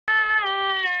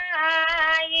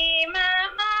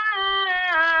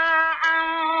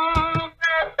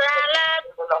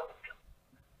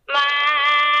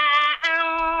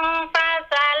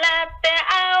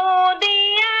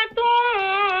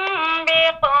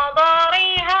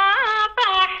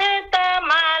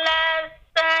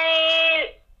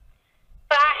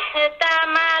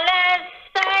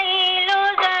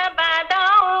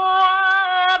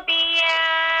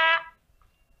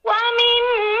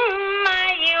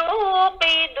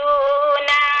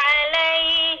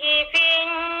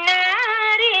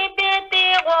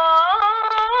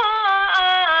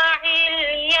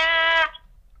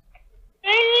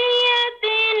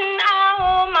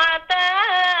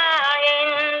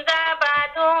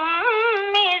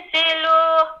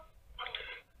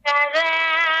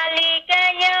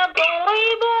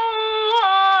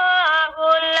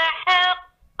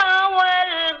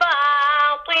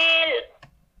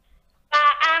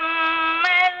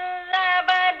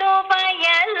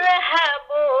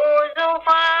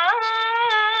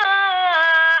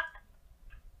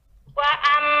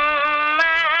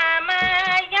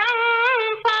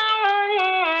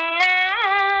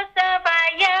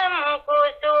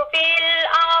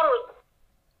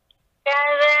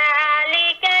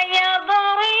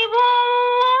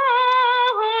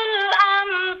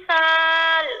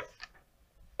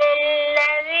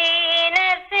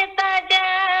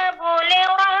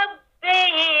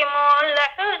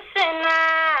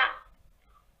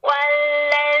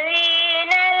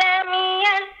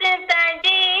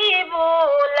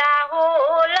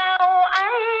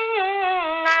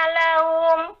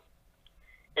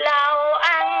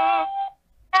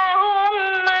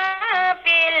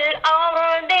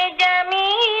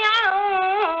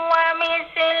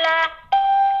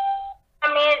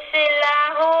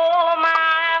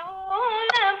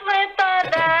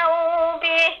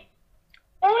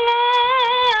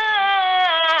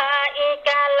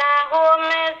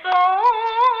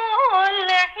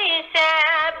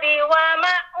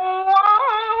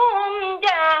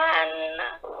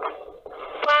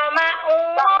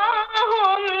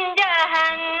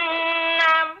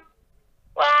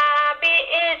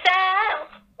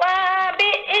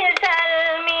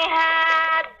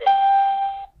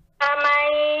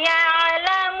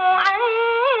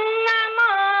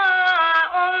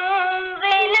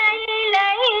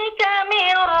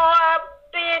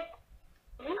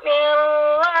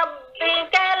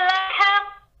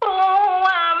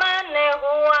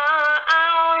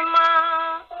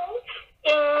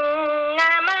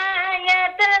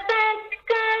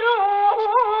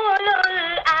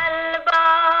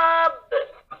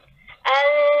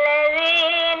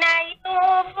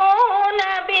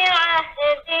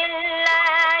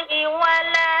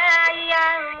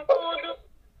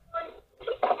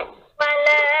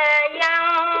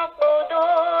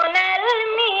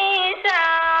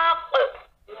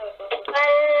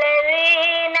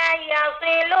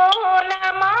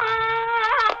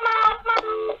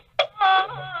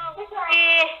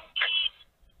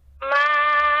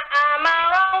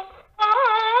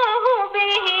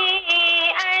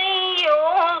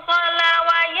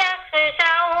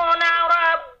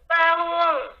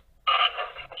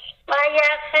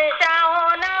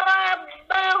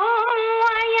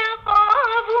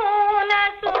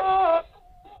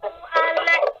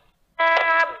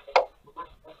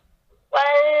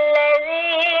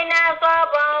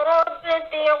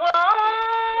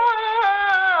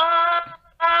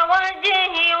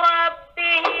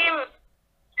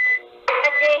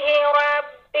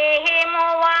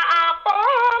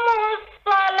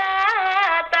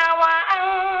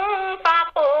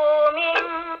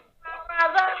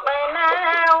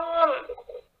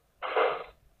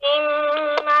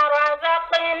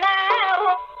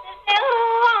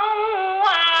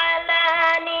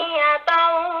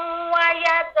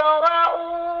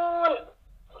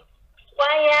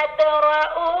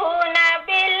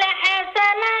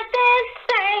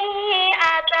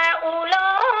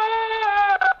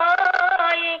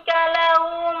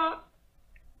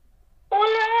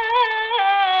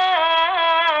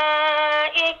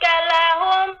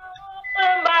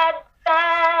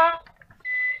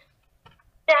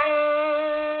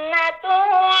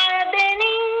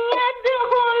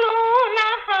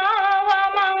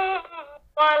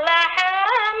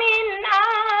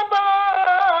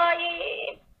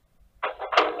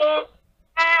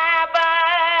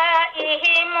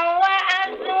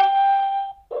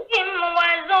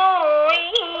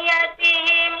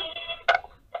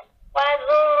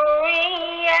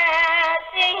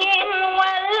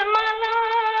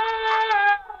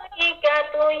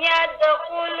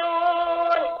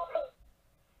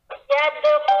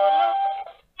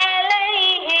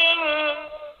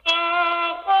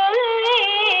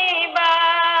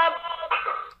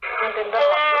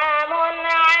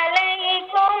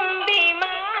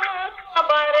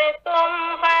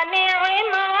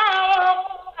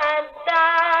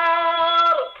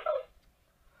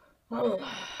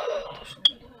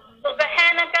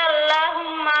سبحانك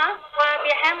اللهم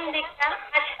وبحمدك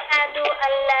أشهد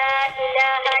أن لا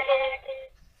إله إلا أنت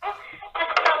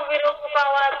أستغفرك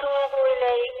وأتوب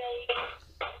إليك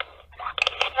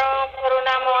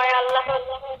করুণাময় আল্লাহ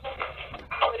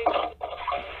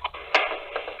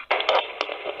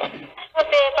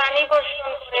হতে পানি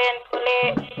বর্ষণ করেন ফলে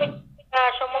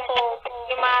সমূহ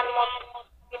পরিমাণ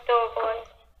মত হয়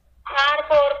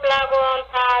তারপর প্লাবন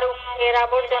তার উপরের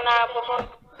আবর্জনা বহন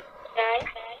যায়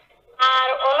আর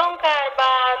অলংকার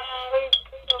বা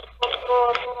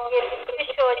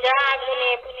যা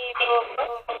আগুনে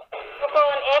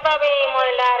তখন এভাবেই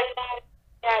ময়লার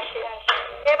আসে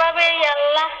এভাবেই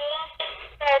আল্লাহ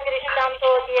দৃষ্টান্ত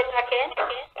দিয়ে থাকেন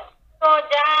তো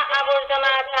যা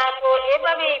আবর্জনা তা তো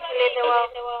এভাবেই ফেলে দেওয়া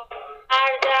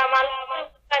আর যা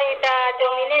মানুষকারিতা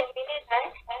জমিনে যায়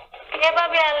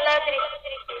এভাবে আল্লাহ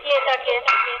দৃষ্টি দিয়ে থাকেন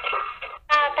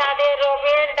তাদের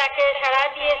রবের ডাকে সাড়া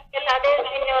দিয়েছে তাদের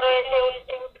জন্য রয়েছে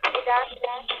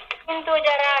কিন্তু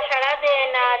যারা সাড়া দেয়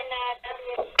না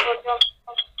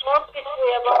সব কিছু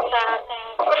এবং তার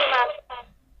পরিমাণ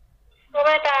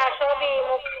তবে তা সবই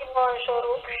মুক্তিপণ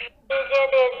স্বরূপ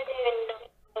নিজেদের জন্য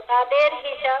তাদের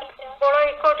হিসাব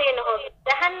বড়ই কঠিন হবে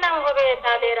জাহান্নাম হবে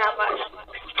তাদের আবাস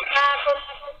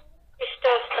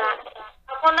পৃষ্ঠস্থান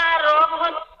আপনার রব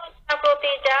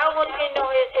প্রতি যা অবতীর্ণ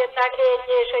হয়েছে তাকে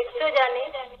যে সত্য জানে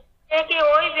সে কি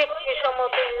ওই ব্যক্তি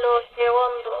সমতুল্য সে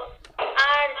অন্ধ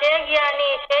আর যে জ্ঞানী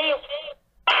সেই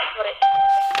করে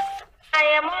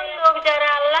এমন লোক যারা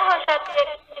আল্লাহর সাথে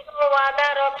ওয়াদা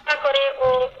রক্ষা করে ও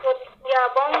প্রতিজ্ঞা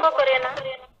ভঙ্গ করে না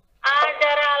আর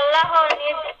যারা আল্লাহর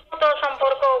নির্দিষ্ট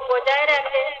সম্পর্ক বজায়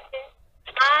রাখে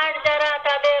আর যারা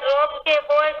তাদের রবকে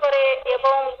ভয় করে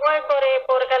এবং ভয় করে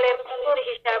পরকালের মৃত্যুর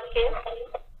হিসাবকে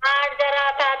আর যারা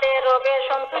তাদের রবের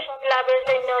সন্তুষ্টি লাভের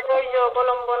জন্য ধৈর্য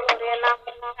অবলম্বন করে না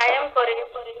কায়েম করে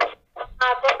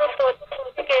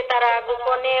থেকে তারা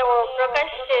গোপনে ও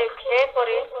প্রকাশ্যে ভয়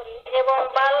করে এবং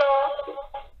ভালো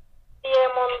দিয়ে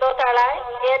মন্দ তাড়ায়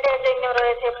এদের জন্য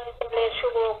রয়েছে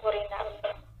শুভ পরিণাম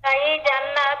তাই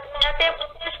জান্নাত যাতে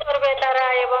প্রবেশ করবে তারা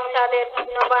এবং তাদের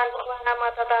ধন্যবান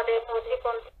মাতা তাদের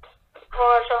প্রতিপন্থী ও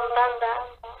সন্তানরা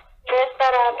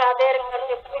তারা তাদের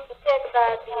কাছে প্রত্যেকটা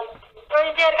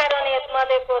ধৈর্যের কারণে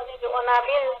তোমাদের প্রতি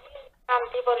অনাবিল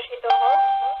শান্তি বর্ষিত হোক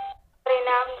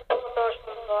পরিণাম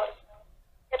সুন্দর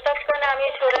এতক্ষণ আমি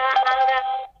সূরা আল-রা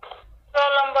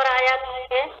 16 নম্বর আয়াত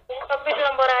থেকে 24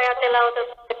 নম্বর আয়াত তেলাওয়াত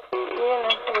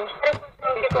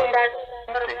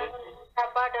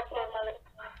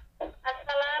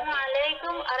আসসালামু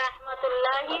আলাইকুম ওয়া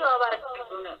রাহমাতুল্লাহি ওয়া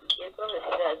বারাকাতুহু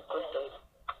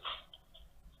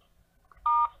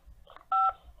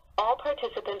All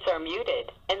participants are muted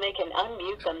and they can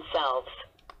unmute themselves.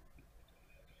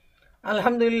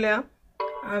 আলহামদুলিল্লাহ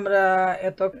আমরা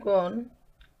এতক্ষণ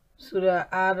সূরা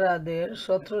আর-রাদের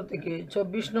 17 থেকে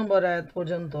 24 নম্বর আয়াত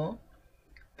পর্যন্ত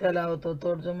তেলাওয়াত ও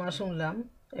তরজমা শুনলাম।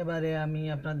 এবারে আমি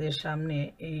আপনাদের সামনে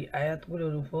এই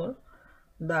আয়াতগুলোর উপর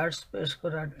দার্স পেশ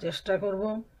করার চেষ্টা করব।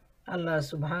 আল্লাহ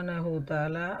সুবহানাহু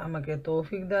তাআলা আমাকে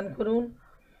তৌফিক দান করুন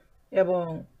এবং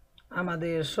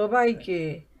আমাদের সবাইকে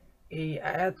এই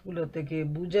আয়াতগুলো থেকে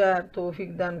বুঝার তৌফিক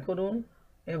দান করুন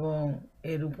এবং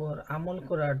এর উপর আমল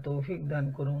করার তৌফিক দান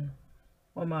করুন।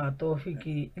 ওমা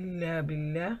তৌফিকি ইল্লা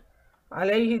বিল্লাহ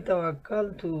আলাইহি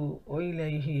তাওয়াক্কালতু ওয়া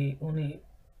ইলাইহি উনীব।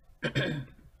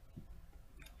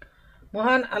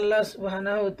 মহান আল্লাহ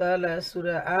সুবহানাহু তাআলা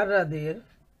সূরা আর-রাদের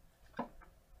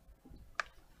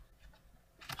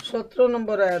 17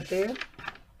 নম্বর আয়াতে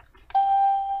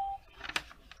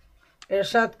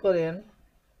ইরশাদ করেন,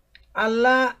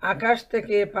 আল্লাহ আকাশ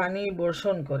থেকে পানি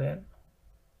বর্ষণ করেন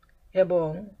এবং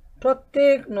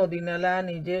প্রত্যেক নদী নালা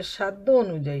নিজের সাধ্য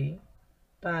অনুযায়ী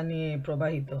তা নিয়ে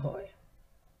প্রবাহিত হয়।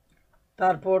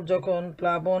 তারপর যখন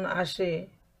প্লাবন আসে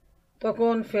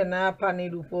তখন ফেনা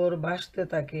পানির উপর ভাসতে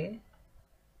থাকে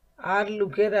আর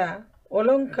লোকেরা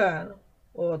অলংকার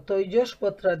ও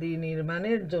তৈজসপত্রাদি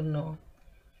নির্মাণের জন্য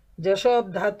যেসব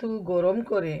ধাতু গরম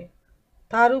করে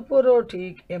তার উপরও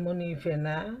ঠিক এমনই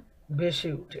ফেনা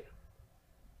ভেসে ওঠে।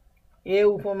 এ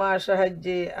উপমার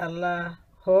সাহায্যে আল্লাহ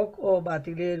হক ও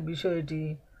বাতিলের বিষয়টি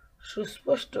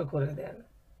সুস্পষ্ট করে দেন।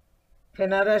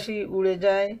 ফেনারাশি উড়ে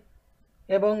যায়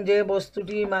এবং যে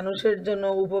বস্তুটি মানুষের জন্য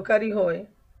উপকারী হয়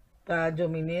তা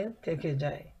জমিনে থেকে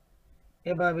যায়।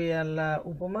 এভাবে আল্লাহ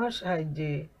উপমার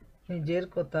সাহায্যে নিজের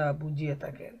কথা বুঝিয়ে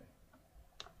থাকেন।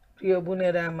 প্রিয়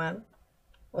বোনেরা আমার,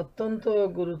 অত্যন্ত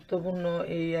গুরুত্বপূর্ণ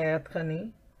এই আয়াতখানি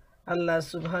আল্লাহ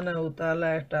সুবহানাহু তাআলা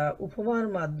একটা উপমার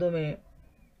মাধ্যমে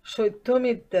সত্য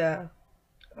মিথ্যা,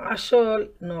 আসল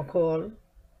নকল,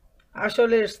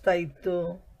 আসলের স্থায়িত্ব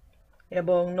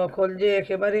এবং নকল যে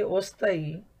একেবারে অস্থায়ী,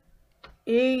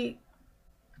 এই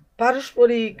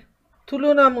পারস্পরিক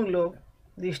তুলনামূলক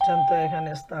দৃষ্টান্ত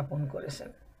এখানে স্থাপন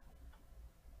করেছেন।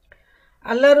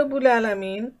 আল্লাহ রাব্বুল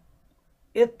আলামিন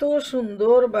এত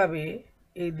সুন্দরভাবে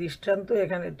এই দৃষ্টান্ত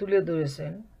এখানে তুলে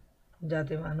ধরেছেন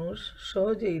যাতে মানুষ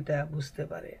সহজেই তা বুঝতে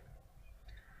পারে।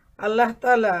 আল্লাহ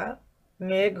তাআলা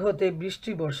মেঘ হতে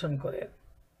বৃষ্টি বর্ষণ করেন,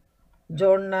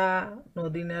 ঝর্ণা,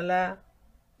 নদী নালা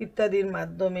ইত্যাদির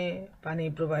মাধ্যমে পানি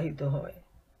প্রবাহিত হয়।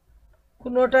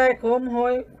 কোনোটায় কম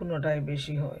হয়, কোনোটায়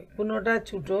বেশি হয়, কোনোটা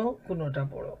ছোট, কোনোটা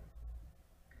বড়।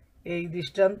 এই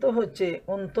দৃষ্টান্ত হচ্ছে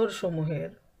অন্তরসমূহের,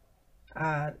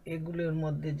 আর এগুলোর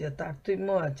মধ্যে যে তারতম্য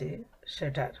আছে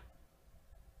সেটার।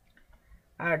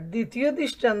 আর দ্বিতীয়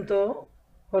দৃষ্টান্ত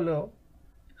হলো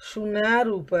সোনা,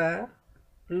 রূপা,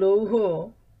 লৌহ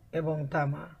এবং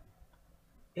তামা।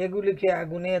 এগুলিকে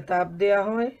আগুনে তাপ দেওয়া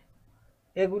হয়,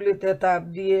 এগুলিতে তাপ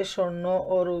দিয়ে স্বর্ণ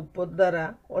ও রৌপ্য দ্বারা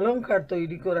অলংকার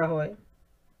তৈরি করা হয়।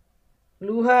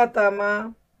 লোহা, তামা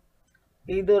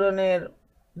এই ধরনের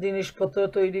জিনিসপত্র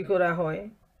তৈরি করা হয়।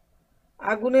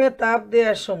 আগুনে তাপ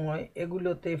দেওয়ার সময়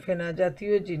এগুলোতে ফেনা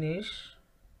জাতীয় জিনিস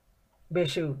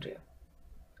ভেসে ওঠে।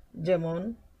 যেমন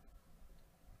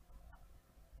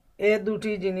এ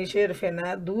দুটি জিনিসের ফেনা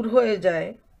দূর হয়ে যায়,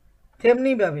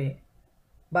 তেমনিভাবে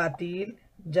বাতিল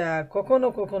যা কখনো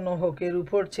কখনো হকের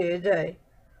উপর ছেয়ে যায়,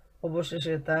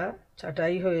 অবশেষে তা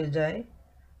ছাঁটাই হয়ে যায়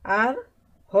আর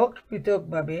হক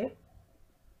পৃথকভাবে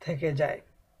থেকে যায়।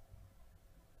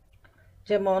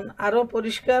 যেমন আরো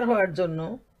পরিষ্কার হওয়ার জন্য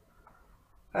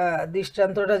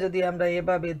দৃষ্টান্তটা যদি আমরা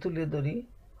এভাবে তুলে ধরি,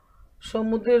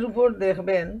 সমুদ্রের উপর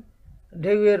দেখবেন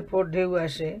ঢেউয়ের পর ঢেউ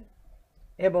আসে,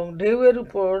 এবং ঢেউয়ের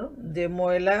উপর যে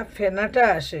ময়লা ফেনাটা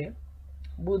আসে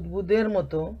বুদবুদের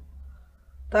মতো,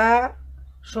 তা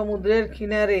সমুদ্রের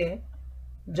কিনারে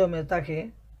জমে থাকে।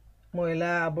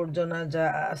 ময়লা আবর্জনা যা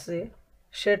আছে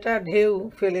সেটা ঢেউ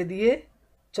ফেলে দিয়ে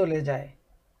চলে যায়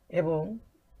এবং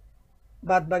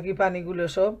বাদবাকি পানিগুলো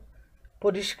সব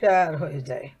পরিষ্কার হয়ে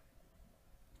যায়,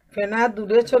 ফেনা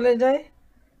দূরে চলে যায়,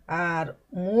 আর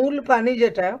মূল পানি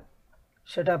যেটা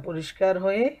সেটা পরিষ্কার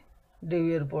হয়ে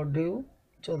ঢেউয়ের পর ঢেউ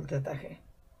চলতে থাকে।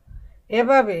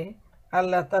 এভাবে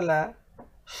আল্লাহ তাআলা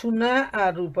সোনা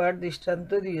আর রূপার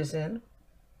দৃষ্টান্ত দিয়েছেন।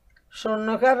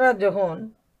 স্বর্ণকাররা যখন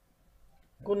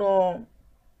কোনো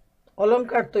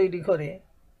অলংকার তৈরি করে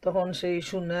তখন সেই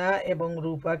সোনা এবং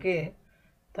রূপাকে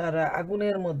তারা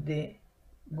আগুনের মধ্যে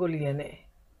গলিয়ে নেয়।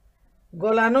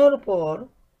 গলানোর পর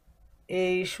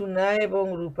এই সোনা এবং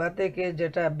রূপা থেকে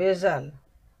যেটা ভেজাল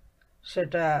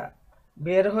সেটা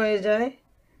বের হয়ে যায়,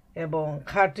 এবং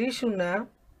খাঁটি সোনা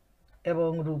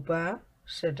এবং রূপা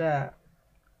সেটা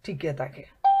টিকে থাকে।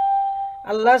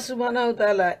 আল্লাহ সুবহানাহু ওয়া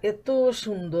তাআলা এত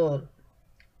সুন্দর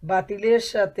বাতিলের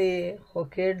সাথে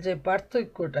হকের যে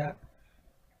পার্থক্যটা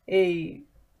এই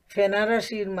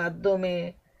ফেনারাশির মাধ্যমে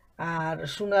আর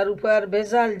সোনা রূপার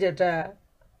ভেজাল যেটা,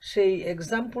 সেই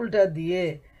এক্সাম্পলটা দিয়ে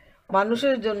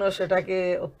মানুষের জন্য সেটাকে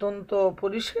অত্যন্ত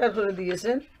পরিষ্কার করে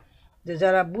দিয়েছেন যে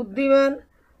যারা বুদ্ধিমান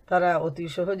তারা অতি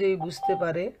সহজেই বুঝতে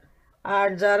পারে, আর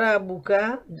যারা বোকা,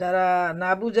 যারা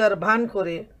না বুঝার ভান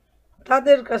করে,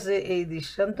 তাদের কাছে এই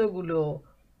দৃষ্টান্তগুলো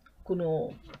কোনো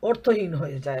অর্থহীন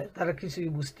হয়ে যায়, তারা কিছুই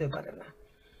বুঝতে পারে না।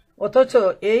 অথচ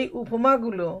এই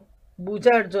উপমাগুলো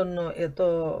বুঝার জন্য এত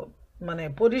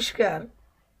পরিষ্কার,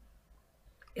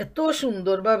 এত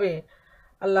সুন্দরভাবে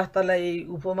আল্লাহ তাআলা এই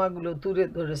উপমাগুলো তুলে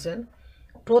ধরেছেন।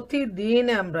 প্রতিদিন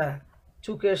আমরা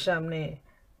চোখের সামনে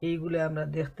এইগুলো আমরা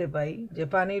দেখতে পাই যে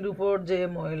পানির উপর যে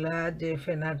ময়লা, যে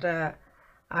ফেনাটা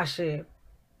আসে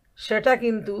সেটা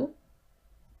কিন্তু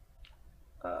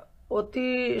অতি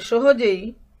সহজেই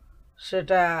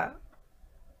সেটা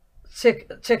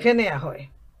ছেঁকে নেওয়া হয়,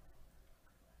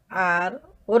 আর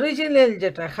অরিজিনাল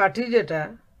যেটা, খাঁটি যেটা,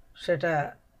 সেটা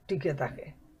টিকে থাকে।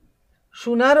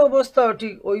 সোনার অবস্থাও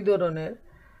ঠিক ওই ধরনের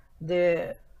যে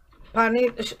পানি,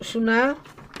 সোনা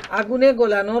আগুনে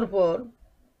গলানোর পর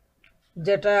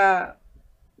যেটা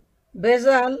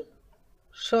ভেজাল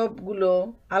সবগুলো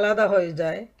আলাদা হয়ে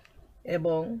যায়,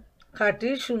 এবং খাঁটি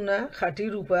সোনা, খাঁটি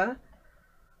রূপা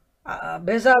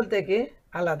ভেজাল থেকে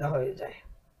আলাদা হয়ে যায়।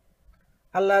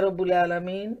 আল্লাহ রাব্বুল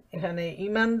আলামিন এখানে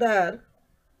ঈমানদার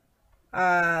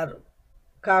আর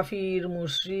কাফির,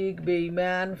 মুশরিক,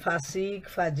 বেঈমান, ফাসিক,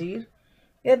 ফাজির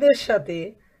এদের সাথে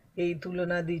এই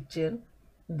তুলনা দিচ্ছেন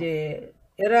যে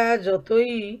এরা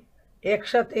যতই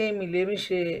একসাথে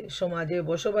মিলেমিশে সমাজে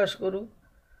বসবাস করুক,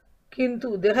 কিন্তু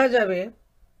দেখা যাবে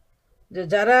যে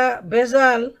যারা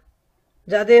ভেজাল,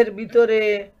 যাদের ভিতরে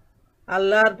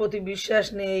আল্লাহর প্রতি বিশ্বাস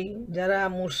নেই, যারা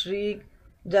মুশরিক,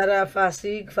 যারা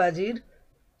ফাসিক, ফাজির,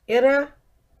 এরা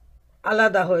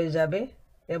আলাদা হয়ে যাবে,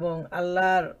 এবং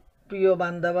আল্লাহর প্রিয়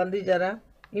বান্দাবান্দি যারা,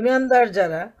 ঈমানদার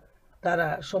যারা, তারা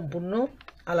সম্পূর্ণ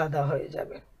আলাদা হয়ে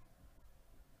যাবে।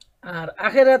 আর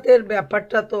আখেরাতের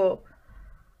ব্যাপারটা তো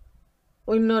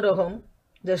অন্যরকম,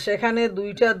 যে সেখানে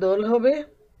দুইটা দল হবে,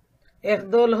 এক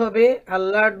দল হবে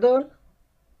আল্লাহর দল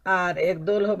আর এক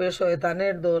দল হবে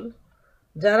শয়তানের দল।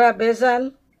 যারা বেজাল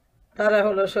তারা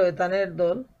হলো শয়তানের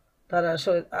দল, তারা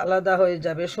আলাদা হয়ে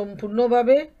যাবে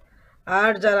সম্পূর্ণভাবে।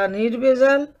 আর যারা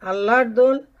নির্বেজাল আল্লাহর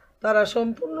দল, তারা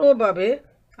সম্পূর্ণভাবে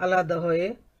আলাদা হয়ে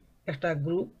একটা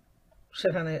গ্রুপ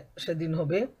সেখানে সেদিন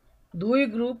হবে। দুই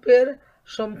গ্রুপের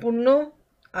সম্পূর্ণ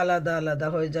আলাদা আলাদা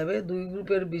হয়ে যাবে, দুই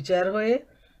গ্রুপের বিচার হয়ে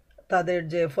তাদের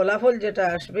যে ফলাফল যেটা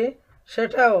আসবে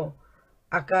সেটাও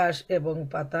আকাশ এবং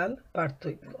পাতাল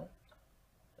পার্থক্য।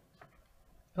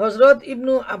 হযরত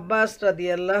ইবনু আব্বাস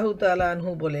রাদিয়াল্লাহু তাআলা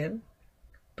আনহু বলেন,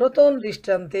 প্রথম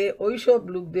দৃষ্টান্তে ওইসব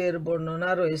লোকদের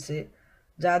বর্ণনা রয়েছে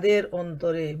যাদের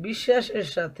অন্তরে বিশ্বাসের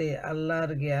সাথে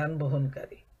আল্লাহর জ্ঞান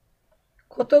বহনকারী।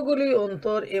 কতগুলি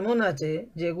অন্তর এমন আছে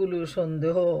যেগুলো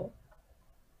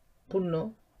সন্দেহপূর্ণ,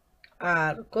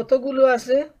 আর কতগুলো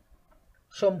আছে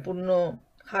সম্পূর্ণ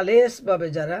খালেসভাবে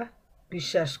যারা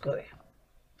বিশ্বাস করে।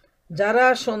 যারা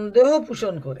সন্দেহ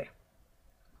পোষণ করে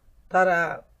তারা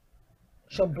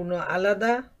সম্পূর্ণ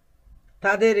আলাদা,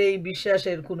 তাদের এই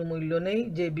বিশ্বাসের কোনো মূল্য নেই।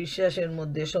 যে বিশ্বাসের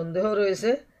মধ্যে সন্দেহ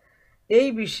রয়েছে এই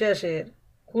বিশ্বাসের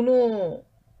কোনো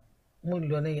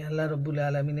মূল্য নেই আল্লাহ রাব্বুল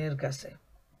আলামিনের কাছে।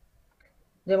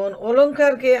 যেমন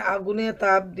অলংকারকে আগুনে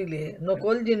তাপ দিলে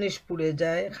নকল জিনিস পুড়ে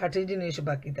যায়, খাঁটি জিনিস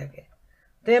বাকি থাকে,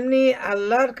 তেমনি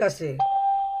আল্লাহর কাছে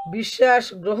বিশ্বাস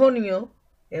গ্রহণীয়,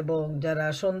 এবং যারা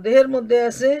সন্দেহের মধ্যে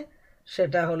আছে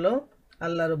সেটা হলো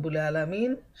আল্লাহ রাব্বুল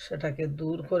আলামিন সেটাকে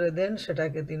দূর করে দেন,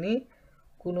 সেটাকে তিনি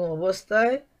কোনো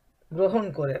অবস্থায় গ্রহণ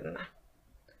করেন না।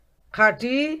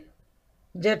 খাঁটি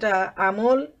যেটা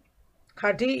আমল,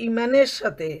 খাঁটি ইমানের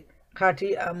সাথে খাঁটি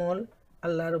আমল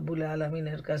আল্লাহ রাব্বুল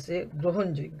আলামিনের কাছে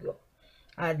গ্রহণযোগ্য।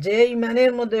 আর যে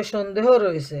ইমানের মধ্যে সন্দেহ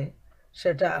রয়েছে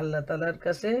সেটা আল্লাহ তাআলার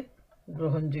কাছে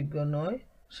গ্রহণযোগ্য নয়।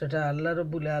 সেটা আল্লাহ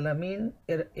রাব্বুল আলামিন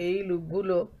এর এই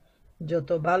লোকগুলো যত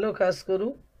ভালো কাজ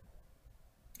করুক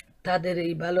তাদের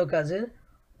এই ভালো কাজের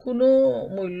কোনো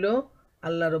মূল্য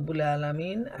আল্লাহ রাব্বুল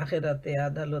আলামিন আখিরাতে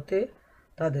আদালতে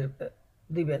তাদের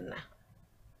দিবেন না।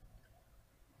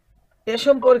 এ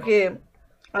সম্পর্কে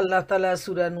আল্লাহ তাআলা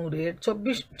সূরা নূরের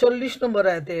 40 নম্বর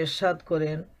আয়াতে ইরশাদ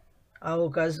করেন, আও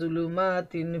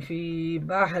কাযুলুমাতিন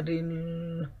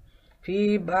ফি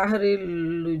বাহরিল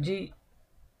লুজি,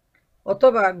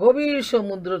 অথবা গভীর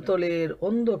সমুদ্রতলের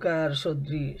অন্ধকার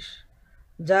সদৃশ।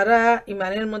 যারা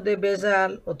ইমানের মধ্যে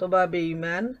বেজাল অথবা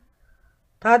বেঈমান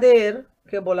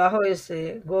তাদেরকে বলা হয়েছে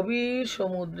গভীর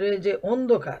সমুদ্রে যে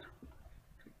অন্ধকার,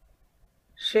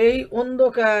 সেই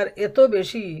অন্ধকার এত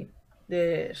বেশি যে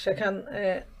সেখান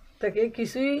থেকে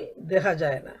কিছুই দেখা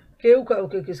যায় না, কেউ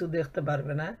কাউকে কিছু দেখতে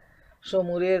পারবে না।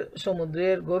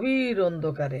 সমুদ্রের গভীর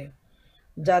অন্ধকারে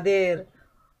যাদের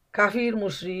কাফির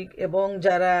মুশরিক এবং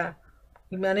যারা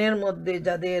ইমানের মধ্যে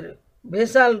যাদের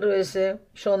ভেজাল রয়েছে,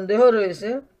 সন্দেহ রয়েছে,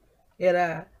 এরা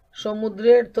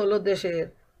সমুদ্রের তলদেশের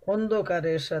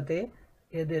অন্ধকারের সাথে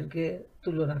এদেরকে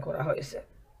তুলনা করা হয়েছে।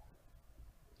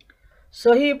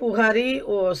 সহিহ বুখারী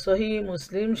ও সহিহ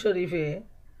মুসলিম শরীফে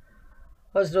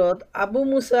হযরত আবু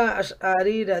মুসা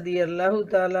আশআরী রাদিয়াল্লাহু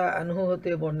তাআলা আনহু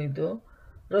হতে বর্ণিত,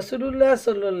 রাসূলুল্লাহ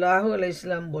সাল্লাল্লাহু আলাইহি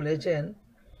সাল্লাম বলেছেন,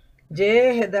 যে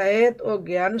হেদায়েত ও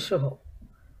জ্ঞান সহ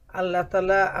আল্লাহ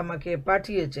তাআলা আমাকে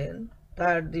পাঠিয়েছেন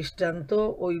তার দৃষ্টান্ত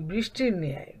ওই বৃষ্টির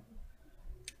ন্যায়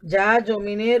যা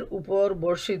জমিনের উপর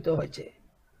বর্ষিত হয়েছে।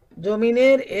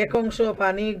 জমিনের এক অংশ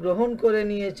পানি গ্রহণ করে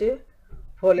নিয়েছে,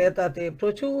 ফলে তাতে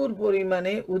প্রচুর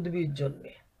পরিমাণে উদ্ভিদ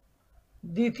জন্মে।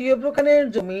 দ্বিতীয় প্রকারের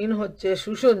জমিন হচ্ছে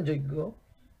শোষণযোগ্য,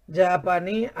 যা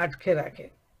পানি আটকে রাখে।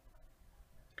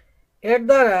 এর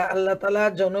দ্বারা আল্লাহ তাআলা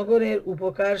জনগণের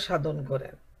উপকার সাধন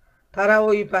করেন। তারা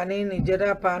ওই পানি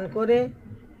নিজেরা পান করে,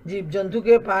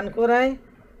 জীবজন্তুকে পান করায়,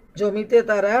 জমিতে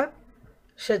তারা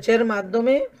সেচের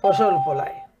মাধ্যমে ফসল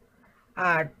ফলায়।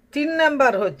 আর 3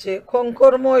 নাম্বার হচ্ছে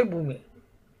কঙ্করময় ভূমি,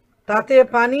 তাতে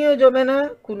পানিও জমে না,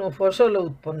 কোনো ফসলও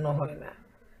উৎপন্ন হয় না।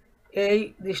 এই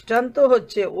দৃষ্টান্ত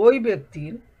হচ্ছে ওই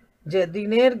ব্যক্তির যে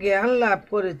দিনের জ্ঞান লাভ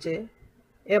করেছে,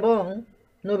 এবং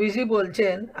নবীজি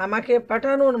বলছেন আমাকে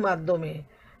পাঠানোর মাধ্যমে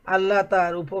আল্লাহ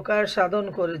তার উপকার সাধন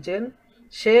করেছেন।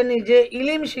 সে নিজে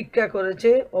ইলম শিক্ষা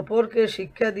করেছে, অপরকে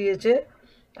শিক্ষা দিয়েছে।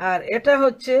 আর এটা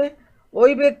হচ্ছে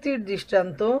ওই ব্যক্তির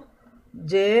দৃষ্টান্ত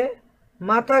যে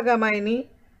মাথা গামায়নি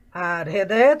আর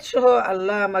হেদায়েত সহ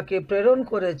আল্লাহ আমাকে প্রেরণ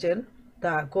করেছেন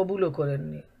তা কবুলও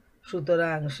করেননি।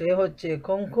 সুতরাং সে হচ্ছে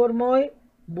কঙ্করময়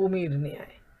ভূমির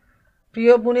ন্যায়।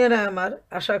 প্রিয় বোনেরা আমার,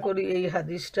 আশা করি এই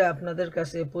হাদিসটা আপনাদের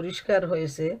কাছে পরিষ্কার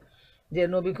হয়েছে যে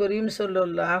নবী করিম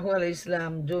সাল্লাল্লাহু আলাইহি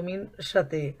সাল্লাম জমির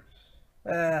সাথে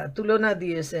তুলনা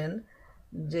দিয়েছেন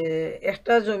যে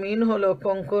একটা জমিন হলো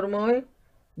কঙ্করময়,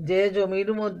 যে জমির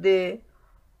মধ্যে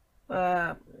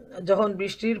যখন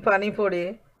বৃষ্টির পানি পড়ে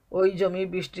ওই জমি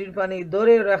বৃষ্টির পানি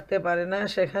ধরে রাখতে পারে না,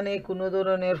 সেখানে কোনো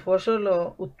ধরনের ফসলও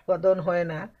উৎপাদন হয়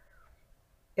না।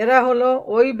 এরা হলো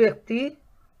ওই ব্যক্তি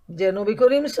যে নবী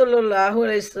করিম সাল্লাল্লাহু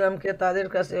আলাইহি ইসলামকে তাদের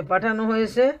কাছে পাঠানো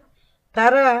হয়েছে,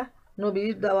 তারা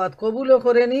নবীর দাওয়াত কবুলও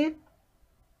করেনি,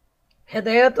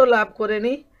 হেদায়াতও লাভ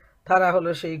করেনি। তারা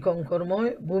হলো সেই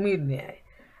কঙ্করময় ভূমির ন্যায়।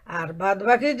 আর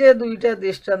বাদবাকি যে দুইটা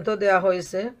দৃষ্টান্ত দেওয়া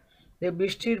হয়েছে, যে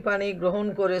বৃষ্টির পানি গ্রহণ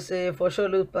করেছে,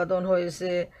 ফসল উৎপাদন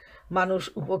হয়েছে, মানুষ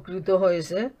উপকৃত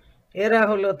হয়েছে, এরা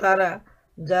হলো তারা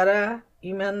যারা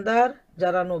ইমানদার,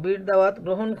 যারা নবীর দাওয়াত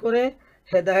গ্রহণ করে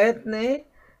হেদায়েত নেয়।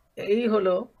 এই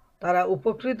হলো তারা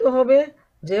উপকৃত হবে।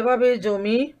 যেভাবে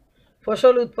জমি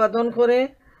ফসল উৎপাদন করে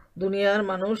দুনিয়ার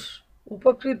মানুষ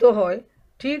উপকৃত হয়,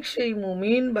 ঠিক সেই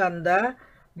মুমিন বান্দা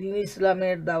দ্বীন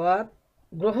ইসলামের দাওয়াত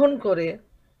গ্রহণ করে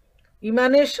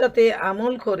ইমানের সাথে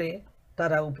আমল করে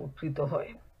তারা উপকৃত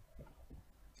হয়।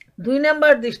 2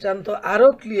 নম্বর দৃষ্টান্ত আরও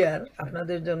ক্লিয়ার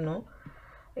আপনাদের জন্য,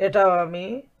 এটাও আমি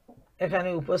এখানে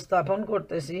উপস্থাপন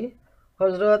করতেছি।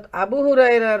 হযরত আবু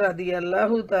হুরায়রা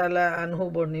রাদিয়াল্লাহু তাআলা আনহু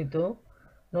বর্ণিত,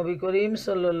 নবী করিম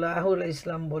সাল্লাল্লাহু আলাইহি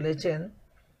ইসলাম বলেছেন,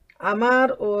 আমার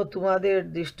ও তোমাদের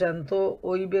দৃষ্টান্ত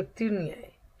ওই ব্যক্তির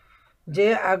ন্যায় যে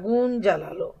আগুন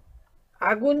জ্বালালো।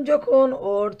 আগুন যখন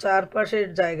ওর চারপাশের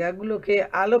জায়গাগুলোকে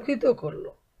আলোকিত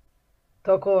করলো,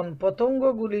 তখন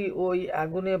পতঙ্গগুলি ওই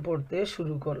আগুনে পড়তে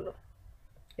শুরু করলো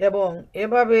এবং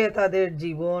এভাবে তাদের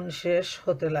জীবন শেষ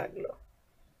হতে লাগলো।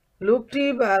 লোকটি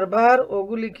বারবার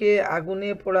ওগুলিকে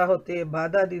আগুনে পোড়া হতে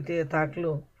বাধা দিতে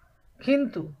থাকলো,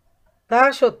 কিন্তু তা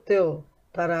সত্ত্বেও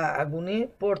তারা আগুনে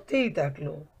পড়তেই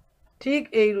থাকলো। ঠিক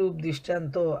এই রূপ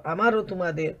দৃষ্টান্ত আমারও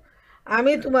তোমাদের।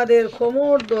 আমি তোমাদের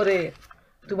কোমর ধরে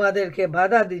তোমাদেরকে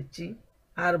বাধা দিচ্ছি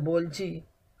আর বলছি,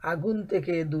 আগুন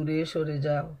থেকে দূরে সরে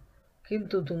যাও,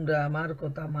 কিন্তু তোমরা আমার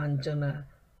কথা মানছ না,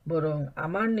 বরং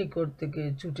আমার নিকট থেকে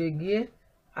ছুটে গিয়ে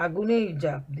আগুনেই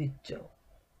ঝাঁপ দিচ্ছ।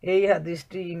 এই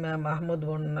হাদিসটি ইমাম আহমদ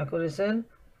বর্ণনা করেছেন।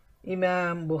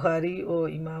 ইমাম বুখারী ও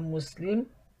ইমাম মুসলিম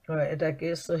এটাকে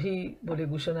সহি বলে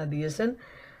ঘোষণা দিয়েছেন।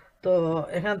 তো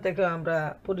এখান থেকে আমরা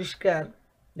পরিষ্কার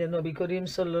যে নবী করিম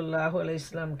সাল্লাল্লাহু আলাইহি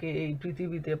ইসলামকে এই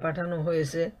পৃথিবীতে পাঠানো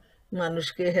হয়েছে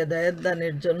মানুষকে হেদায়েত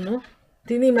দানের জন্য।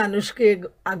 তিনি মানুষকে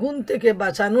আগুন থেকে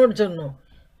বাঁচানোর জন্য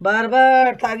বারবার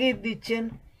তাগিদ দিচ্ছেন।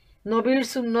 নবীর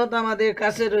সুন্নত আমাদের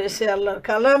কাছে রয়েছে, আল্লাহর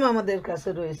কালাম আমাদের কাছে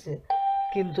রয়েছে,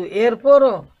 কিন্তু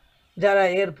এরপরও যারা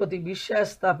এর প্রতি বিশ্বাস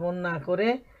স্থাপন না করে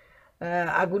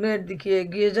আগুনের দিকে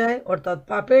এগিয়ে যায়, অর্থাৎ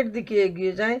পাপের দিকে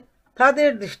এগিয়ে যায়, তাদের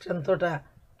দৃষ্টান্তটা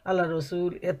আল্লাহ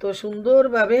রসুল এত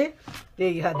সুন্দরভাবে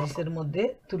এই হাদিসের মধ্যে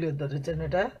তুলে ধরেছেন।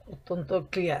 এটা অত্যন্ত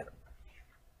ক্লিয়ার।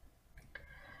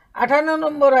 58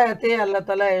 নম্বর আয়াতে আল্লাহ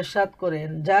তাআলা ইরশাদ করেন,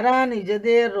 যারা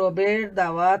নিজেদের রবের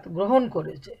দাওয়াত গ্রহণ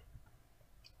করেছে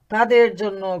তাদের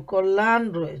জন্য কল্যাণ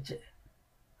রয়েছে,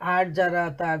 আর যারা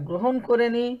তা গ্রহণ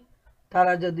করেনি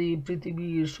তারা যদি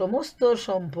পৃথিবীর সমস্ত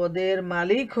সম্পদের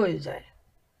মালিক হয়ে যায়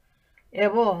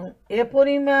এবং এ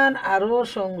পরিমাণ আরও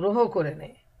সংগ্রহ করে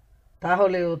নেয়,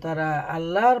 তাহলেও তারা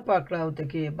আল্লাহর পাকড়াও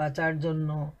থেকে বাঁচার জন্য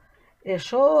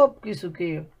এসব কিছুকে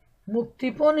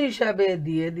মুক্তিপণ হিসাবে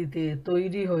দিয়ে দিতে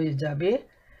তৈরি হয়ে যাবে।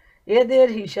 এদের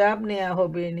হিসাব নেওয়া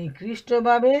হবে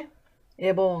নিকৃষ্টভাবে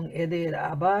এবং এদের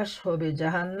আবাস হবে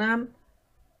জাহান্নাম।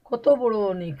 কত বড়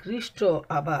নিকৃষ্ট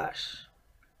আবাস!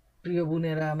 প্রিয়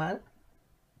বোনেরা আমার,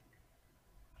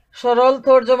 সরল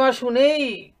তর্জমা শুনেই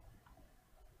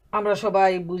আমরা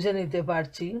সবাই বুঝে নিতে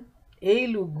পারছি এই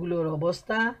লোকগুলোর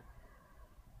অবস্থা,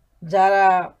 যারা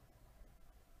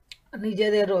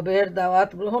নিজেদের রবের দাওয়াত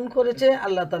গ্রহণ করেছে।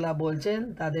 আল্লাহ তাআলা বলছেন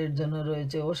তাদের জন্য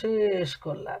রয়েছে অশেষ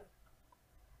কল্যাণ।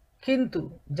 কিন্তু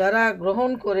যারা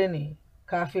গ্রহণ করেনি,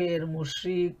 কাফের,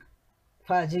 মুশরিক,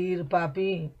 ফাজির,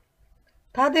 পাপী,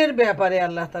 তাদের ব্যাপারে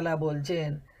আল্লাহ তাআলা বলছেন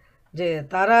যে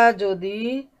তারা যদি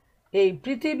এই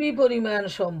পৃথিবী পরিমাণ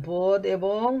সম্পদ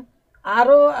এবং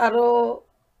আরো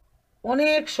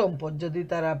অনেক সম্পদ যদি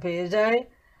তারা পেয়ে যায়,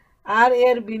 আর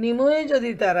এর বিনিময়ে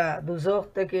যদি তারা দুজখ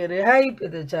থেকে রেহাই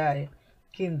পেতে চায়,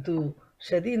 কিন্তু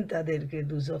সেদিন তাদেরকে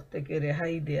দুজখ থেকে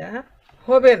রেহাই দেয়া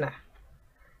হবে না।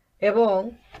 এবং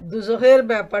দুজখের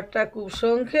ব্যাপারটা খুব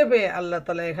সংক্ষেপে আল্লাহ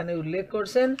তাআলা এখানে উল্লেখ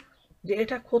করছেন যে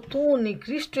এটা কত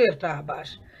নিকৃষ্ট একটা আবাস।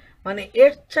 মানে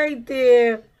এর চাইতে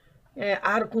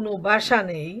আর কোনো ভাষা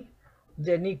নেই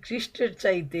যে নিকৃষ্টের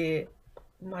চাইতে,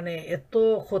 মানে এত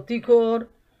ক্ষতিকর,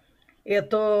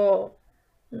 এত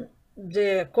যে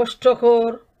কষ্টকর,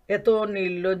 এত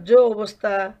নির্লজ্জ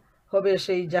অবস্থা হবে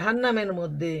সেই জাহান্নামের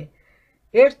মধ্যে।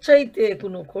 এর চাইতে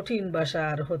কোনো কঠিন ভাষা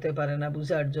আর হতে পারে না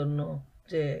বোঝার জন্য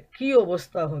যে কি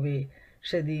অবস্থা হবে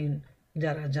সেদিন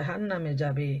যারা জাহান্নামে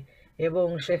যাবে এবং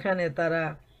সেখানে তারা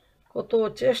কত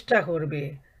চেষ্টা করবে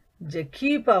যে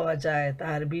কি পাওয়া যায়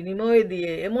তার বিনিময়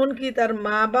দিয়ে, এমনকি তার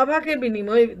মা বাবাকে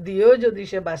বিনিময় দিয়েও যদি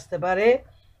সে বাঁচতে পারে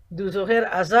দুজখের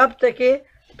আযাব থেকে,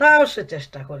 তাও সে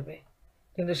চেষ্টা করবে।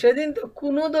 কিন্তু সেদিন তো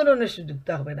কোনো ধরনের সুযোগ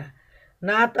থাকবে না,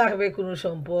 না থাকবে কোনো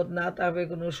সম্পদ, না থাকবে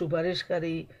কোনো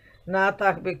সুপারিশকারী, না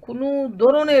থাকবে কোনো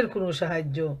ধরনের কোনো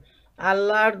সাহায্য।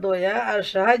 আল্লাহর দয়া আর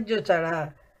সাহায্য ছাড়া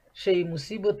সেই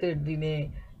মুসিবতের দিনে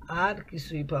আর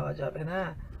কিছুই পাওয়া যাবে না।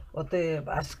 অতএব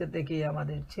আজকে থেকে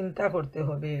আমাদের চিন্তা করতে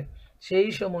হবে সেই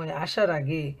সময় আসার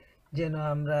আগে যেন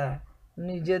আমরা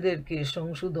নিজেদেরকে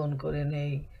সংশোধন করে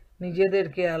নেই,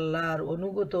 নিজেদেরকে আল্লাহর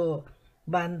অনুগত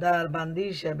বান্দার বান্দি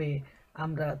হিসাবে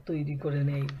আমরা তৈরি করে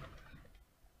নেই।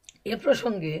 এ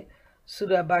প্রসঙ্গে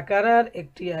সূরা বাকারার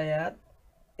একটি আয়াত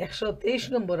 123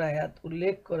 নম্বর আয়াত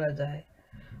উল্লেখ করা যায়।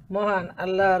 মহান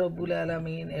আল্লাহ রব্বুল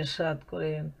আলামিন ইরশাদ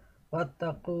করেন,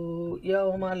 ওয়াত্তাকু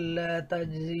ইয়াওমান লা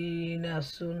তাজজি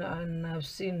নাফসুন আন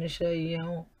নাফসিন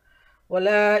শাইআন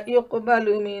ওয়ালা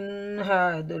ইউকবালু মিনহা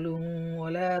আদলুন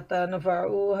ওয়ালা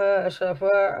তানফাউহা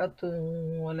শাফাআতুন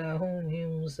ওয়ালা হুম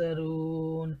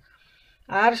ইউনসারুন।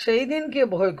 আর সেই দিনকে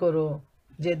ভয় করো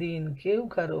যেদিন কেউ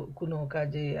কারো কোনো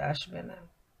কাজে আসবে না,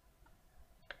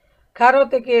 কারো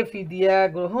থেকে ফিদিয়া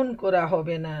গ্রহণ করা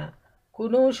হবে না,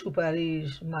 কোনো সুপারিশ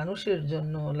মানুষের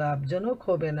জন্য লাভজনক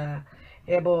হবে না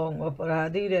এবং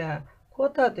অপরাধীরা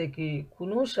কোথা থেকে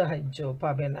কোনো সাহায্য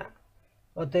পাবে না।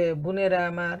 অতএব বোনেরা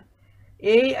আমার,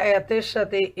 এই আয়াতের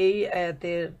সাথে এই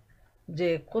আয়াতের যে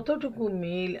কতটুকু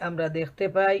মিল আমরা দেখতে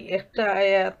পাই, একটা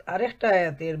আয়াত আরেকটা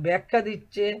আয়াতের ব্যাখ্যা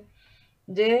দিচ্ছে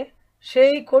যে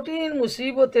সেই কঠিন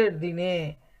মুসিবতের দিনে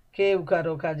কেউ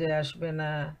কারো কাজে আসবে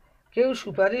না, কেউ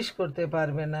সুপারিশ করতে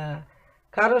পারবে না,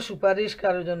 কারো সুপারিশ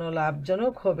কারো জন্য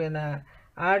লাভজনক হবে না,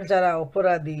 আর যারা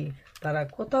অপরাধী তারা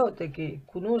কোথাও থেকে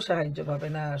কোনো সাহায্য পাবে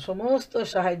না, সমস্ত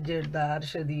সাহায্যের দ্বার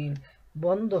সেদিন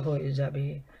বন্ধ হয়ে যাবে।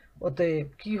 অতএব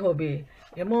কি হবে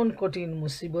এমন কঠিন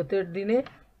মুসিবতের দিনে?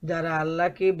 যারা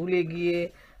আল্লাহকে ভুলে গিয়ে,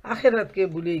 আখেরাতকে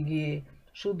ভুলে গিয়ে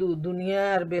শুধু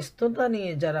দুনিয়ার ব্যস্ততা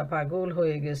নিয়ে যারা পাগল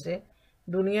হয়ে গেছে,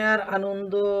 দুনিয়ার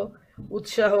আনন্দ,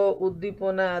 উৎসাহ,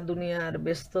 উদ্দীপনা, দুনিয়ার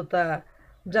ব্যস্ততা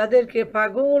যাদেরকে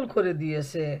পাগল করে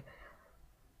দিয়েছে,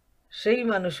 সেই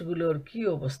মানুষগুলোর কি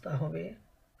অবস্থা হবে?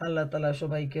 আল্লাহ তাআলা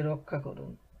সবাইকে রক্ষা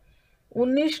করুন।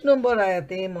 19 নম্বর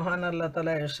আয়াতে মহান আল্লাহ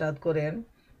তাআলা ইরশাদ করেন,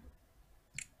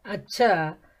 আচ্ছা,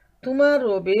 তোমার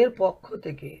রবের পক্ষ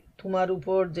থেকে তোমার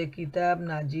উপর যে কিতাব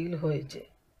নাজিল হয়েছে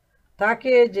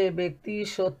তাকে যে ব্যক্তি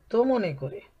সত্য মনে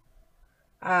করে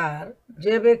আর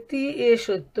যে ব্যক্তি এ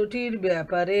সত্যটির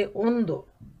ব্যাপারে অন্ধ,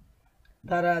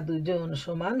 তারা দুজন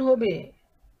সমান হবে?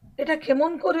 এটা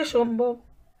কেমন করে সম্ভব?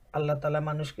 আল্লাহ তাআলা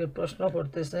মানুষকে প্রশ্ন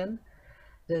করতেছেন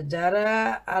যে যারা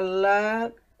আল্লাহ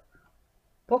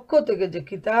পক্ষ থেকে যে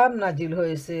কিতাব নাজিল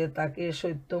হয়েছে তাকে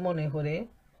সত্য মনে করে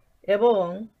এবং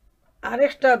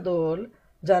আরেকটা দল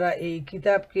যারা এই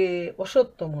কিতাবকে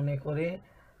অসত্য মনে করে,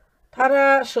 তারা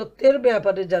সত্যের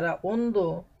ব্যাপারে যারা অন্ধ,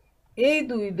 এই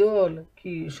দুই দল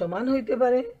কি সমান হইতে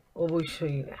পারে?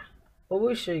 অবশ্যই না,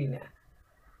 অবশ্যই না।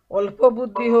 অল্প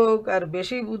বুদ্ধি হোক আর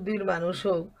বেশি বুদ্ধির মানুষ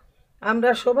হোক,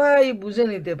 আমরা সবাই বুঝে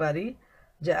নিতে পারি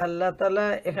যে আল্লাহ তাআলা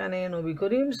এখানে নবী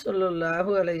করিম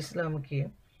সাল্লাল্লাহু আলাইহি ইসলামকে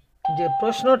যে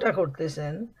প্রশ্নটা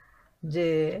করতেছেন যে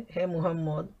হে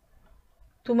মুহাম্মদ,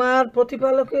 তোমার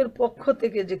প্রতিপালকের পক্ষ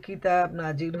থেকে যে কিতাব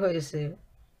নাজিল হয়েছে,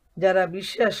 যারা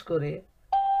বিশ্বাস করে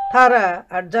তারা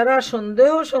আর যারা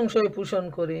সন্দেহ সংশয় পোষণ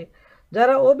করে,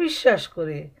 যারা অবিশ্বাস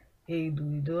করে, এই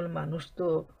দুই দল মানুষ তো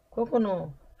কখনো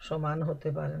সমান হতে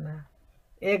পারে না।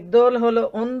 এক দল হলো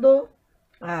অন্ধ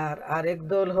আর আরেক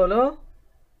দল হলো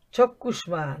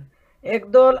চক্ষুষ্মান। এক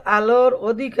দল আলোর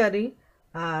অধিকারী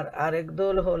আর আরেক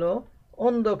দল হলো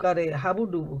অন্ধকারে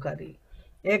হাবুডুবুকারী।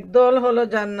 এক দল হলো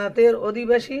জান্নাতের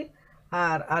অধিবাসী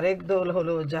আর আরেক দল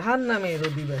হলো জাহান্নামের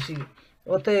অধিবাসী।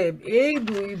 অতএব এই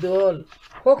দুই দল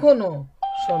কখনো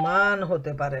সমান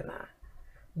হতে পারে না।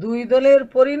 দুই দলের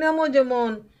পরিণামও যেমন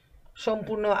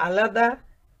সম্পূর্ণ আলাদা,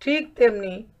 ঠিক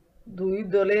তেমনি দুই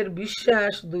দলের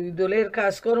বিশ্বাস, দুই দলের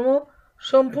কাজকর্ম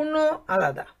সম্পূর্ণ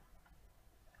আলাদা।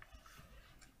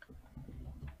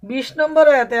 20 নম্বর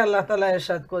আয়াতে আল্লাহ তাআলা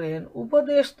ইরশাদ করেন,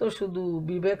 উপদেশ তো শুধু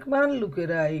বিবেকমান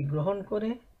লোকেরাই গ্রহণ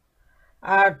করে,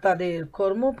 আর তাদের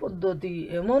কর্মপদ্ধতি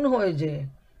এমন হয় যে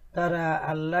তারা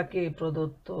আল্লাহকে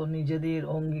প্রদত্ত নিজেদের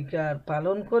অঙ্গীকার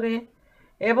পালন করে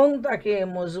এবং তাকে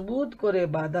মজবুত করে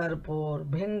বাঁধার পর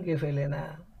ভেঙ্গে ফেলে না।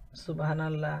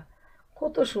 সুবহানাল্লাহ,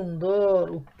 কত সুন্দর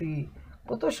উক্তি,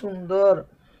 কত সুন্দর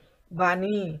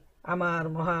বাণী আমার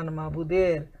মহান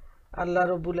মাবুদের। আল্লাহ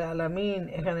রব্বুল আলামিন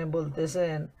এখানে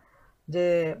বলতেছেন যে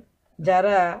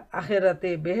যারা আখেরাতে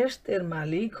বেহেশতের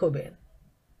মালিক হবেন,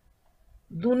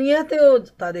 দুনিয়াতেও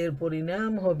তাদের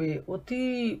পরিণাম হবে অতি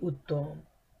উত্তম।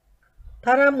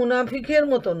 তারা মুনাফিকের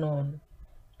মতো নন,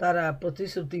 তারা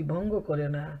প্রতিশ্রুতি ভঙ্গ করে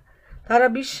না, তারা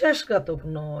বিশ্বাসঘাতক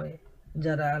নয়,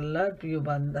 যারা আল্লাহর প্রিয়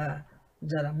বান্দা,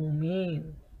 যারা মুমিন।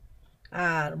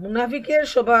 আর মুনাফিকের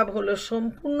স্বভাব হলো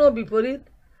সম্পূর্ণ বিপরীত।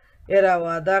 এরা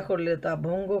ওয়াদা করলে তা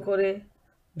ভঙ্গ করে,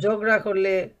 ঝগড়া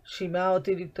করলে সীমা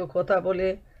অতিরিক্ত কথা বলে,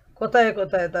 কথায়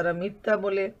কথায় তারা মিথ্যা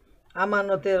বলে,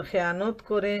 আমানতের খেয়ানত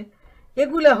করে।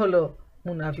 এগুলা হলো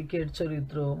মুনাফিকের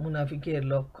চরিত্র, মুনাফিকের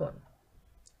লক্ষণ।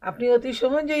 আপনি অতি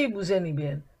সহজেই বুঝে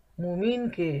নিবেন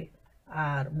মুমিনকে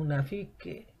আর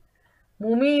মুনাফিককে।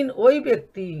 মুমিন ওই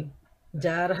ব্যক্তি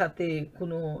যার হাতে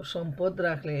কোনো সম্পদ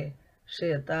রাখলে সে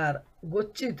তার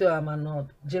গচ্ছিত আমানত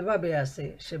যেভাবে আছে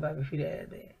সেভাবে ফিরিয়ে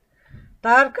দেয়।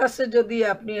 তার কাছে যদি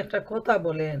আপনি একটা কথা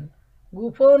বলেন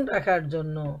গোপন রাখার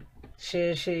জন্য, সে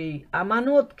সেই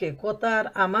আমানতকে, কথার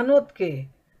আমানতকে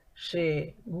সে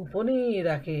গোপনেই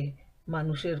রাখে,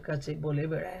 মানুষের কাছে বলে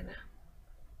বেড়ায় না।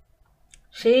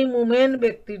 সেই মুমিন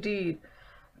ব্যক্তিটির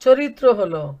চরিত্র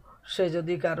হলো, সে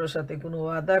যদি কারোর সাথে কোনো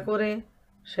ওয়াদা করে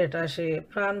সেটা সে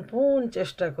প্রাণপণ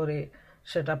চেষ্টা করে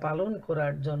সেটা পালন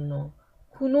করার জন্য।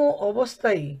 কোনো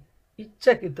অবস্থায়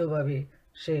ইচ্ছাকৃতভাবে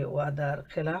সে ওয়াদার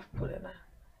খেলাফ করে না।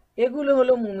 এগুলো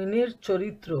হলো মুমিনের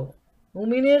চরিত্র।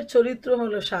 মুমিনের চরিত্র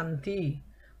হলো শান্তি।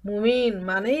 মুমিন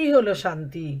মানেই হলো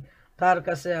শান্তি। তার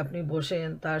কাছে আপনি বসেন,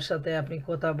 তার সাথে আপনি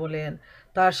কথা বলেন,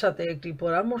 তার সাথে একটি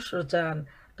পরামর্শ চান,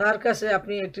 তার কাছে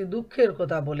আপনি একটি দুঃখের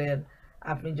কথা বলেন,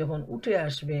 আপনি যখন উঠে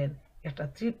আসবেন একটা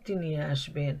তৃপ্তি নিয়ে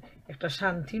আসবেন, একটা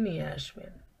শান্তি নিয়ে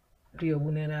আসবেন। প্রিয়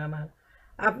বোনেরা আমার,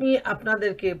 আমি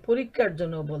আপনাদেরকে পরীক্ষার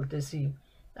জন্য বলতেছি,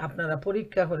 আপনারা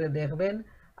পরীক্ষা করে দেখবেন।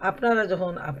 আপনারা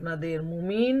যখন আপনাদের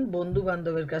মুমিন বন্ধু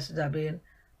বান্ধবের কাছে যাবেন,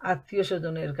 আত্মীয়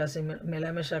স্বজনের কাছে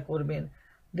মেলামেশা করবেন,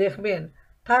 দেখবেন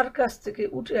তার কাছ থেকে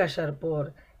উঠে আসার পর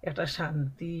একটা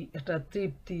শান্তি, একটা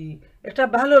তৃপ্তি, একটা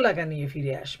ভালো লাগা নিয়ে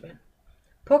ফিরে আসবেন।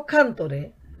 পক্ষান্তরে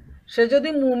সে যদি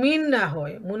মুমিন না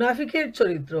হয়, মুনাফিকের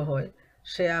চরিত্র হয়,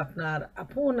 সে আপনার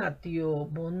আপন আত্মীয়,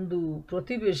 বন্ধু,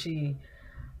 প্রতিবেশী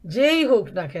যেই হোক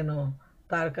না কেন,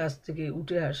 তার কাছ থেকে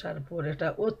উঠে আসার পর একটা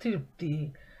অতৃপ্তি,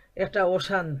 একটা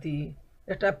অশান্তি,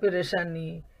 একটা পেরেশানি,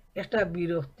 একটা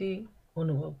বিরক্তি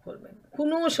অনুভব করবেন।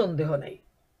 কোনো সন্দেহ নেই।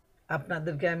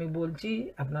 আপনাদেরকে আমি বলছি,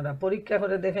 আপনারা পরীক্ষা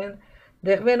করে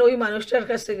দেখবেন ওই মানুষটার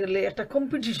কাছে গেলে একটা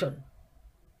কম্পিটিশন,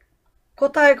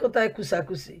 কোথায় কোথায়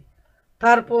কুচাকুচি,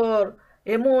 তারপর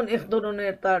এমন এক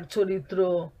ধরনের তার চরিত্র,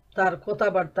 তার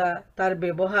কথাবার্তা, তার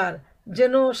ব্যবহার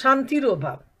যেন শান্তির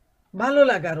অভাব, ভালো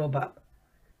লাগার অভাব।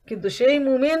 কিন্তু সেই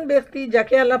মুমিন ব্যক্তি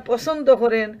যাকে আল্লাহ পছন্দ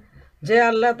করেন, যে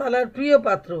আল্লাহ তাআলার প্রিয়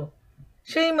পাত্র,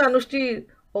 সেই মানুষটির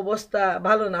অবস্থা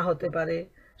ভালো না হতে পারে,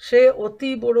 সে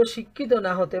অতি বড় শিক্ষিত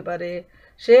না হতে পারে,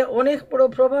 সে অনেক বড়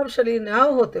প্রভাবশালী নাও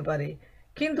হতে পারে,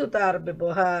 কিন্তু তার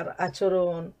ব্যবহার,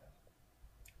 আচরণ,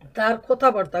 তার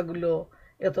কথাবার্তাগুলো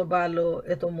এত ভালো,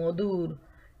 এত মধুর,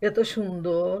 এত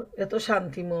সুন্দর, এত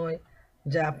শান্তিময়,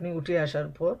 যা আপনি উঠে আসার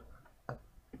পর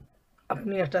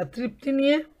আপনি একটা তৃপ্তি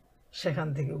নিয়ে সেখান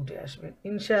থেকে উঠে আসবেন।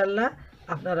 ইনশাআল্লাহ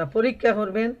আপনারা পরীক্ষা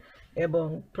করবেন এবং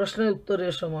প্রশ্ন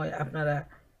উত্তরের সময় আপনারা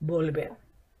বলবেন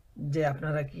যে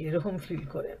আপনারা কি এরকম ফিল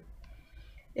করেন।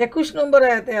 21 নম্বর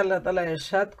আয়াতে আল্লাহ তাআলা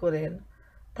ইরশাদ করেন,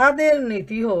 তাদের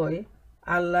নীতি হয়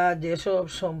আল্লাহ যেসব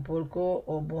সম্পর্ক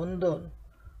ও বন্ধন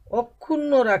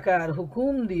অক্ষুণ্ণ রাখার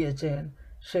হুকুম দিয়েছেন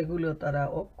সেগুলো তারা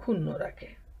অক্ষুণ্ণ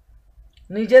রাখে,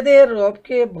 নিজেদের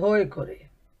রবকে ভয় করে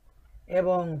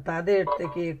এবং তাদের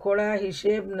থেকে কড়া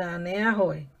হিসেব না নেওয়া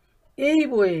হয় এই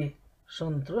বয়ে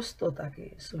সন্ত্রস্ত থাকে।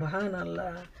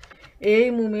 সুবহানাল্লাহ। এই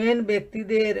মুমিন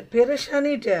ব্যক্তিদের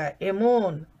পেরেশানিটা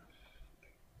এমন,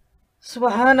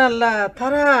 সুবহানাল্লাহ,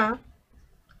 তারা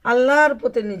আল্লাহর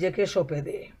পথে নিজেকে সঁপে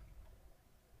দেয়।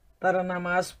 তারা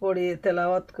নামাজ পড়ে,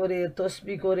 তেলাওয়াত করে,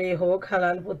 তসবিহ করে, হোক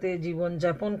হালাল পথে জীবন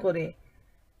যাপন করে।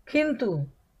 কিন্তু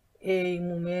এই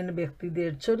মুমিন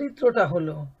ব্যক্তিদের চরিত্রটা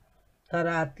হলো,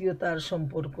 তারা আত্মীয়তার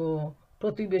সম্পর্ক,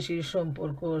 প্রতিবেশীর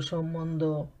সম্পর্ক, সম্বন্ধ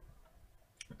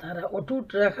তারা অটুট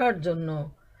রাখার জন্য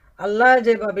আল্লাহ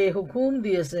যেভাবে হুকুম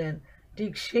দিয়েছেন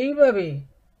ঠিক সেইভাবে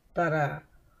তারা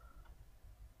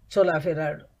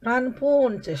চলাফেরার প্রাণপণ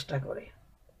চেষ্টা করে।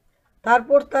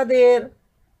 তারপর তাদের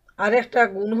আরেকটা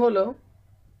গুণ হলো,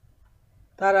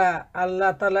 তারা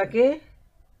আল্লাহ তাআলাকে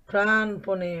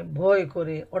প্রাণপণে ভয়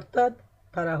করে, অর্থাৎ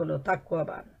তারা হলো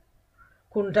তাকওয়াবান।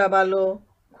 কোনটা ভালো,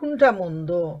 কোনটা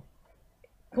মন্দ,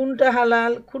 কোনটা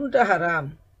হালাল, কোনটা হারাম,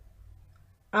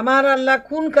 আমার আল্লাহ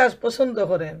কোন কাজ পছন্দ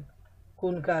করেন,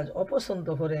 কোন কাজ অপছন্দ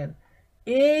করেন,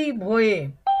 এই ভয়ে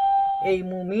এই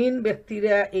মুমিন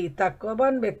ব্যক্তিরা, এই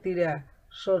তাকওয়াবান ব্যক্তিরা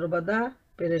সর্বদা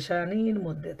পেরেশানির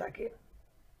মধ্যে থাকে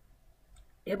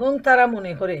এবং তারা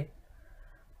মনে করে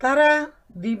তারা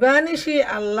দিবানিশি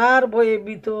আল্লাহর ভয়ে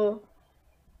ভীত,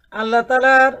 আল্লাহ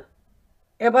তাআলার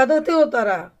ইবাদতেও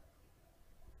তারা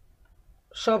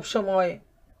সব সময়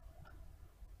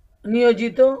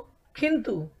নিয়োজিত,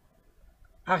 কিন্তু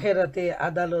আখেরাতে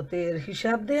আদালতের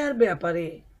হিসাব দেওয়ার ব্যাপারে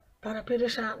তারা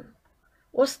পেরেশান,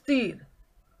 অস্থির।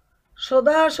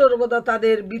 সদা সর্বদা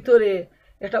তাদের ভিতরে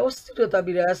একটা অস্থিরতা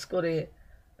বিরাজ করে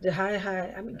যে হায় হায়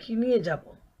আমি কি নিয়ে যাব,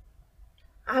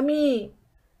 আমি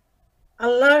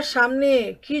আল্লাহর সামনে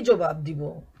কি জবাব দিব,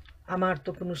 আমার তো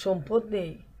কোনো সম্পদ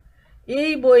নেই।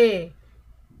 এই বয়ে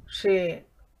সে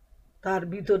তার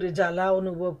ভিতরে জ্বালা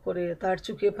অনুভব করে, তার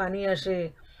চোখে পানি আসে,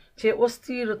 সে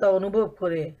অস্থিরতা অনুভব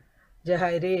করে যে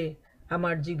হায় রে,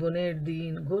 আমার জীবনের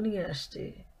দিন ঘনিয়ে আসছে,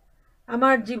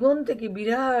 আমার জীবন থেকে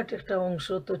বিরাট একটা অংশ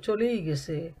তো চলেই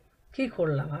গেছে, কি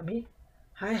করলাম আমি,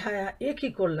 হায় হায় এ কি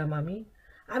করলাম আমি,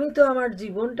 আমি তো আমার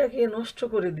জীবনটাকে নষ্ট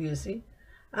করে দিয়েছি।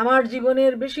 আমার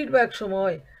জীবনের বেশিরভাগ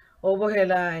সময়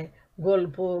অবহেলায়,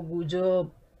 গল্প গুজব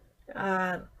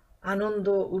আর আনন্দ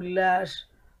উল্লাস,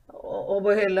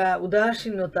 অবহেলা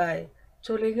উদাসীনতায়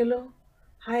চলে গেল।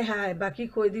 হায় হায় বাকি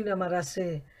কয়দিন আমার আছে,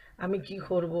 আমি কি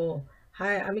করব,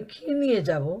 হায় আমি কি নিয়ে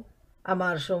যাব,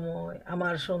 আমার সময়,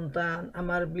 আমার সন্তান,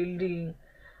 আমার বিল্ডিং,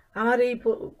 আমার এই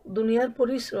দুনিয়ার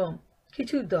পরিশ্রম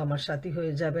কিছুই তো আমার সাথী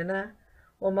হয়ে যাবে না।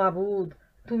 ও মাবুদ,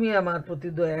 তুমি আমার প্রতি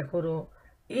দয়া করো।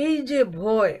 এই যে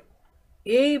ভয়,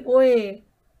 এই ভয়ে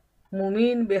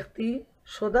মুমিন ব্যক্তি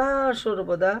সদা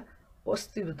সর্বদা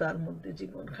অস্থিরতার মধ্যে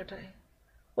জীবন কাটায়,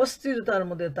 অস্থিরতার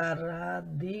মধ্যে তার রাত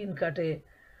দিন কাটে।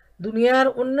 দুনিয়ার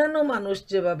অন্যান্য মানুষ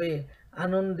যেভাবে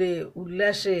আনন্দে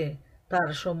উল্লাসে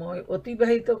তার সময়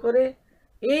অতিবাহিত করে,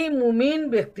 এই মুমিন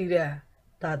ব্যক্তিরা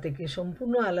তা থেকে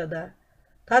সম্পূর্ণ আলাদা।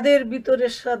 তাদের ভিতরে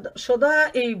সদা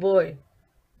এই ভয়,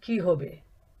 কি হবে,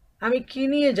 আমি কি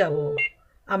নিয়ে যাব,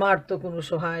 আমার তো কোনো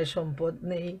সহায় সম্পদ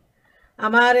নেই,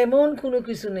 আমার এমন কোনো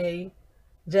কিছু নেই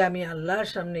যে আমি আল্লাহর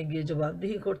সামনে গিয়ে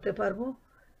জবাবদিহি করতে পারবো।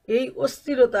 এই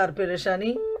অস্থিরতার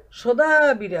পেরেশানি সদা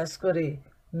বিরাজ করে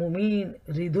মুমিন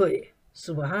হৃদয়ে।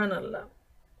 সুবহান আল্লাহ।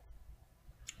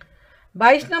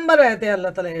 22 নম্বর আয়াতে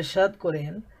আল্লাহ তাআলা ইরশাদ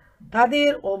করেন,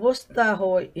 তাদের অবস্থা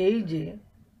হয় এই যে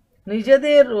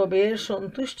নিজেদের রবের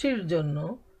সন্তুষ্টির জন্য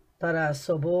তারা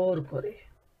সবর করে,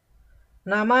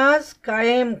 নামাজ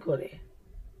কায়েম করে,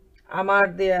 আমার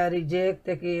দেয়া রিজেক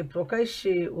থেকে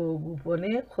প্রকাশ্যে ও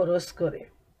গোপনে খরচ করে,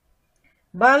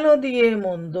 ভালো দিয়ে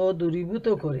মন্দ দূরীভূত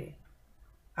করে।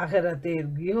 আখেরাতের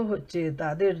গৃহ হচ্ছে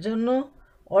তাদের জন্য,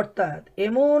 অর্থাৎ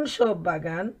এমন সব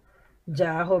বাগান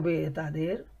যা হবে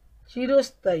তাদের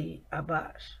চিরস্থায়ী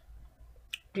আবাস।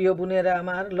 প্রিয় বোনেরা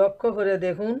আমার, লক্ষ্য করে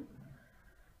দেখুন,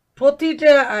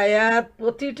 প্রতিটা আয়াত,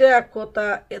 প্রতিটা কথা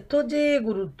এত যে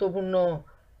গুরুত্বপূর্ণ।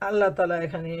 আল্লাহ তাআলা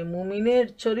এখানে মুমিনের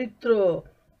চরিত্র,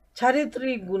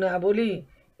 চারিত্রিক গুণাবলী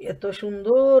এত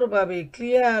সুন্দরভাবে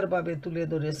ক্লিয়ারভাবে তুলে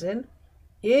ধরেছেন।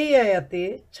 এই আয়াতে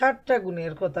 4টা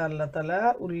গুণের কথা আল্লাহ তাআলা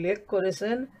উল্লেখ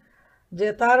করেছেন, যে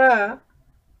তারা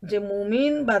যে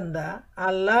মুমিন বান্দা,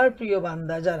 আল্লাহর প্রিয়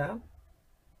বান্দা যারা,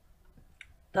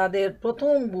 তাদের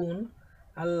প্রথম গুণ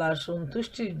আল্লাহর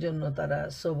সন্তুষ্টির জন্য তারা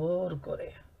সবর করে।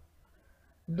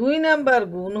 2 নাম্বার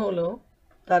গুণ হলো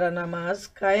তারা নামাজ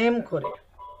কায়েম করে।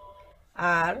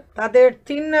 আর তাদের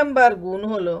 3 নাম্বার গুণ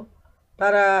হলো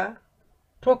তারা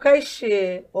প্রকাশ্যে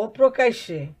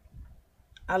অপ্রকাশ্যে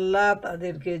আল্লাহ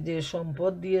তাদেরকে যে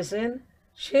সম্পদ দিয়েছেন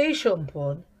সেই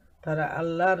সম্পদ তারা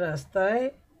আল্লাহর রাস্তায়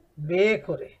ব্যয়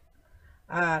করে।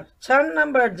 আর 4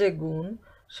 নাম্বার যে গুণ,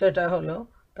 সেটা হলো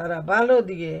তারা ভালো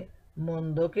দিয়ে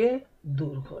মন্দকে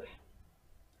দূর করে।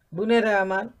 বোনেরা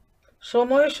আমার,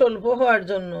 সময় স্বল্প হওয়ার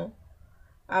জন্য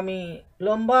আমি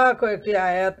লম্বা কয়েকটি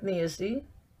আয়াত নিয়েছি,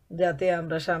 যাতে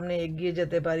আমরা সামনে এগিয়ে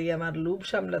যেতে পারি। আমার লোভ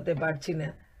সামলাতে পারছি না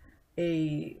এই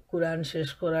কোরআন শেষ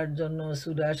করার জন্য,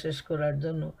 সূরা শেষ করার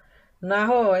জন্য। না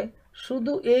হয়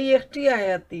শুধু এই একটি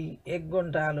আয়াতই 1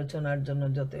 ঘন্টা আলোচনার জন্য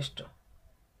যথেষ্ট,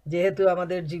 যেহেতু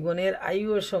আমাদের জীবনের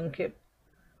আয়ু সংক্ষেপ।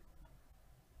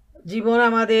 জীবন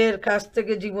আমাদের কাছ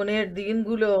থেকে, জীবনের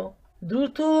দিনগুলো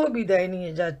দ্রুত বিদায়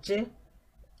নিয়ে যাচ্ছে,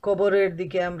 কবরের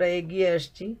দিকে আমরা এগিয়ে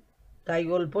আসছি। তাই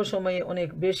অল্প সময়ে অনেক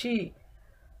বেশি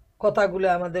কথাগুলো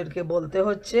আমাদেরকে বলতে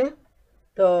হচ্ছে।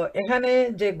 তো এখানে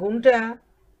যে গুণটা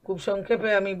খুব সংক্ষেপে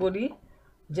আমি বলি,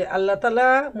 যে আল্লাহ তাআলা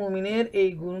মুমিনের এই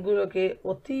গুণগুলোকে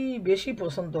অতি বেশি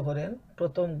পছন্দ করেন।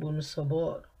 প্রথম গুণ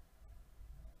সবর।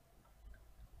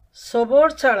 সবর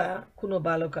ছাড়া কোনো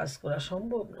ভালো কাজ করা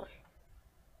সম্ভব নয়।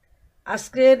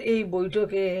 আজকের এই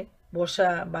বৈঠকে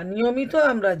বসা বা নিয়মিত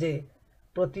আমরা যে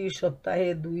প্রতি সপ্তাহে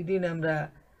 2 দিন আমরা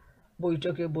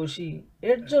বৈঠকে বসি,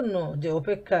 এর জন্য যে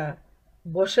অপেক্ষা,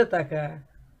 বসে থাকা,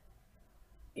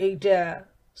 এইটা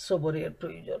সবরের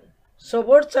প্রয়োজন।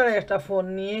 সবর ছাড়া একটা ফোন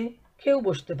নিয়ে কেউ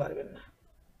বসতে পারবেন না।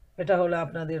 এটা হলো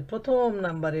আপনাদের প্রথম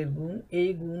নাম্বারের গুণ। এই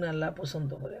গুণ আল্লাহ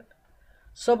পছন্দ করেন।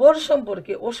 সবর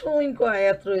সম্পর্কে অসংখ্য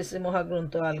আয়াত রয়েছে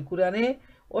মহাগ্রন্থ আল কুরআনে,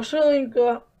 অসংখ্য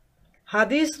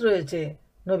হাদিস রয়েছে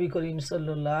নবী করিম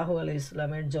সাল্লাল্লাহু আলাইহি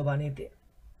ইসলামের জবানিতে।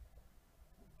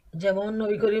 যেমন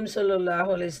নবী করিম সাল্লাল্লাহু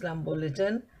আলাইহি ইসলাম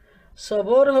বলেছেন,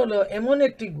 সবর হলো এমন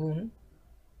একটি গুণ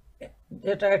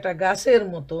যেটা একটা গাছের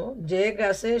মতো, যে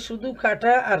গাছে শুধু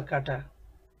কাঁটা আর কাঁটা,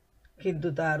 কিন্তু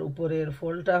তার উপরের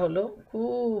ফলটা হলো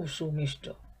খুব সুমিষ্ট।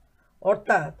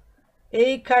 অর্থাৎ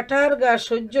এই কাঁটার গাছ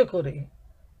সহ্য করে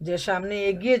যে সামনে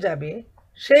এগিয়ে যাবে,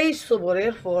 সেই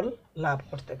সবরের ফল লাভ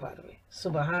করতে পারবে।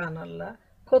 সুবহান আল্লাহ,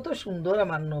 কত সুন্দর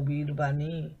আমার নবীর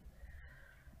বাণী,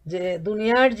 যে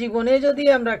দুনিয়ার জীবনে যদি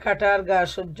আমরা কাঁটার গাছ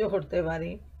সহ্য করতে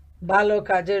পারি, ভালো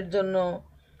কাজের জন্য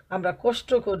আমরা কষ্ট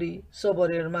করি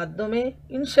সবরের মাধ্যমে,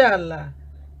 ইনশাআল্লাহ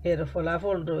এর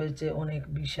ফলাফল রয়েছে অনেক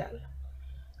বিশাল।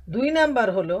 2 নাম্বার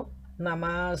হলো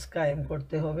নামাজ কায়েম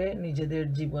করতে হবে নিজেদের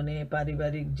জীবনে,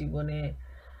 পারিবারিক জীবনে,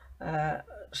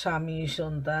 স্বামী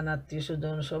সন্তান আত্মীয়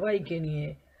স্বজন সবাইকে নিয়ে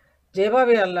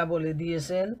যেভাবে আল্লাহ বলে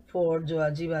দিয়েছেন ফরজ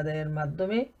ওয়াজিব আদায়ের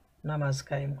মাধ্যমে নামাজ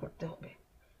কায়েম করতে হবে।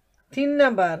 3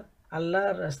 নাম্বার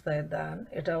আল্লাহর রাস্তায় দান।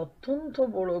 এটা অত্যন্ত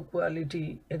বড় কোয়ালিটি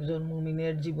একজন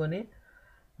মুমিনের জীবনে।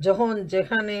 যখন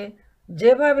যেখানে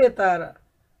যেভাবে তার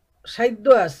সাধ্য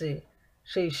আছে,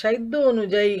 সেই সাধ্য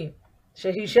অনুযায়ী সে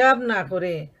হিসাব না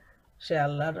করে সে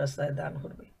আল্লাহর রাস্তায় দান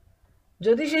করবে।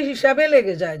 যদি সে হিসাবে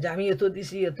লেগে যায় যে আমি এত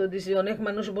দিছি এত দিছি, অনেক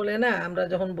মানুষ বলে না, আমরা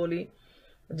যখন বলি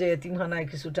যে এতিমখানায়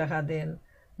কিছু টাকা দেন,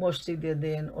 মসজিদে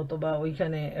দেন, অথবা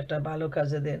ওইখানে একটা ভালো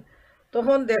কাজে দেন,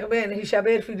 তখন দেখবেন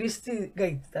হিসাবের ফিরিস্তি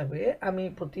গাইতে থাকবে, আমি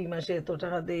প্রতি মাসে এত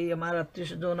টাকা দেই, আমার আত্মীয়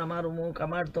স্বজন, আমার অমুক,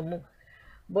 আমার তমুক,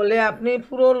 বলে আপনি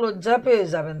পুরো লজ্জা পেয়ে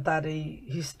যাবেন তার এই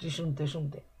হিস্ট্রি শুনতে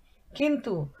শুনতে।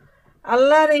 কিন্তু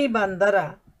আল্লাহর এই বান্দারা,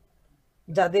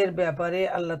 যাদের ব্যাপারে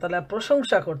আল্লাহ তাআলা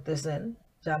প্রশংসা করতেছেন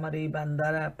যে আমার এই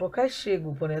বান্দারা প্রকাশ্যে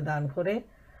গোপনে দান করে,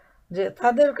 যে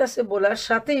তাদের কাছে বলার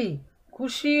সাথেই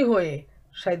খুশি হয়ে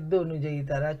সাধ্য অনুযায়ী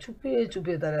তারা চুপে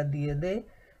চুপে তারা দিয়ে দেয়,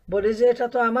 বলে যে এটা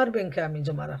তো আমার ব্যাংকে আমি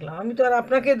জমা রাখলাম, আমি তো আর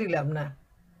আপনাকে দিলাম না,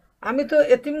 আমি তো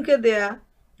এতিমকে দেয়া,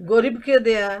 গরিবকে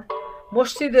দেয়া,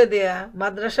 মসজিদে দেয়া,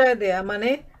 মাদ্রাসায় দেয়া, মানে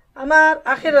আমার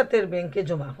আখিরাতের ব্যাংকে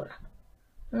জমা করা।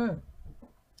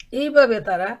 এইভাবে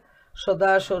তারা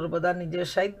সদা সর্বদা নিজের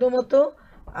সাধ্য মতো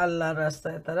আল্লাহর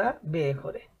রাস্তায় তারা ব্যয়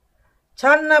করে।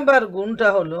 4 নাম্বার গুণটা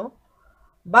হলো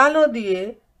ভালো দিয়ে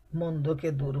মন্দকে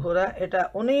দূর করা। এটা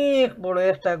অনেক বড়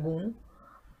একটা গুণ।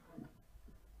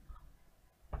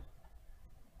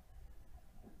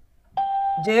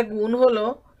 যে গুণ হলো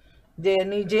যে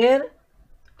নিজের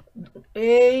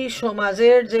এই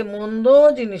সমাজের যে মন্দ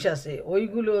জিনিস আছে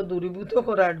ওইগুলো দূরীভূত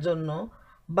করার জন্য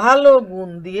ভালো গুণ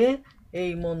দিয়ে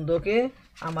এই মন্দকে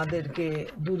আমাদেরকে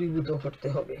দূরীভূত করতে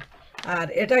হবে। আর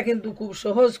এটা কিন্তু খুব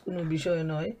সহজ কোনো বিষয়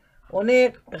নয়, অনেক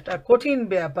একটা কঠিন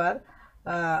ব্যাপার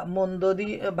মন্দ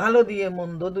দিয়ে ভালো দিয়ে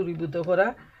মন্দ দূরীভূত করা।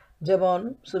 যেমন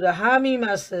সূরা হামিম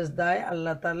সেজদায়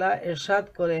আল্লাহ তাআলা ইরশাদ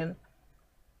করেন,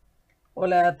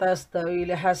 ওয়ালা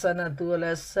তাস্তাউইল হাসানাতু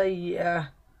ওয়ালা সাইয়্যাহ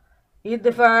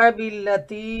ইদফা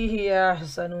বিল্লাতী হিয়া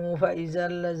আহসানু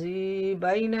ফাইজাল্লাযী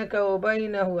বাইনাকা ওয়া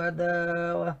বাইনাহু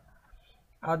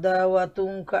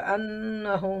আদাওয়াতুন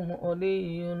কাআন্নাহুম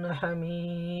ওলিয়্যুন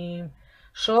হামীম।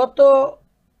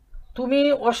 তুমি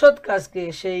অসৎ কাজকে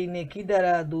সেই নেকি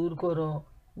দ্বারা দূর করো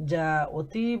যা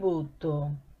অতীব উত্তম,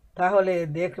 তাহলে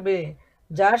দেখবে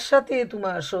যার সাথে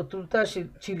তোমার শত্রুতা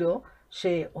ছিল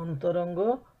সে অন্তরঙ্গ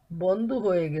বন্ধু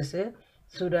হয়ে গেছে।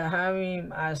 সূরা হামিম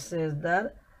সেজদার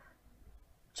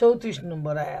 34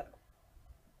 নম্বর আয়াত।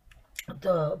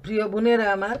 তো প্রিয় বোনেরা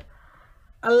আমার,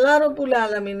 আল্লাহ রাব্বুল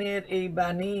আলামিনের এই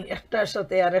বাণী একটার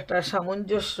সাথে আর একটা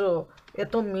সামঞ্জস্য,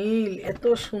 এত মিল, এত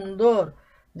সুন্দর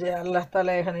যে আল্লাহ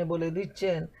তাআলা এখানে বলে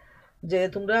দিচ্ছেন যে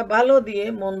তোমরা ভালো দিয়ে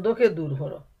মন্দকে দূর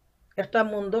করো। একটা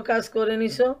মন্দ কাজ করে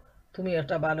নিছো, তুমি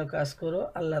একটা ভালো কাজ করো,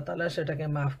 আল্লাহ তাআলা সেটাকে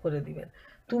মাফ করে দিবেন।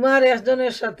 তোমার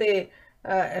একজনের সাথে,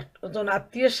 একজন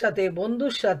আত্মীয়ের সাথে,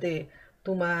 বন্ধুর সাথে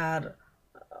তোমার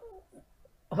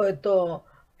হয়তো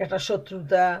একটা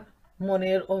শত্রুতা,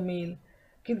 মনের অমিল,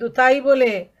 কিন্তু তাই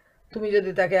বলে তুমি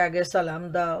যদি তাকে আগে সালাম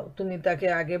দাও, তুমি তাকে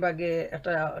আগে ভাগে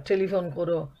একটা টেলিফোন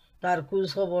করো, তার খোঁজ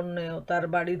খবর নেও, তার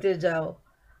বাড়িতে যাও,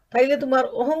 তাইলে তোমার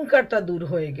অহংকারটা দূর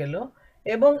হয়ে গেল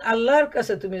এবং আল্লাহর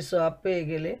কাছে তুমি সওয়াব পেয়ে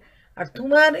গেলে। আর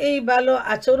তোমার এই ভালো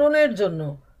আচরণের জন্য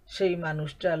সেই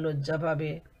মানুষটা লজ্জা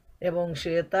পাবে এবং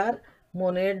সে তার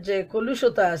মনের যে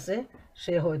কলুষতা আছে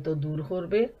সে হয়তো দূর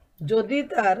করবে, যদি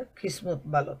তার কিসমত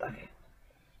ভালো থাকে।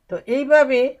 তো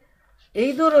এইভাবে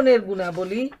এই ধরনের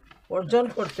গুণাবলী অর্জন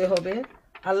করতে হবে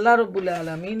আল্লাহ রাব্বুল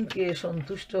আলামিনকে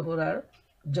সন্তুষ্ট করার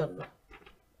জন্য।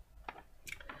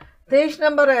 23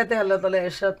 নম্বর আয়াতে আল্লাহ তাআলা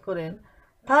ইরশাদ করেন,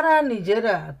 তারা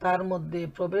নিজেরা তার মধ্যে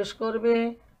প্রবেশ করবে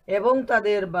এবং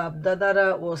তাদের বাপদাদারা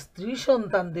ও স্ত্রী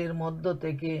সন্তানদের মধ্য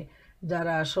থেকে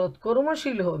যারা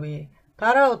সৎকর্মশীল হবে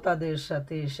তারাও তাদের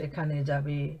সাথে সেখানে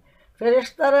যাবে।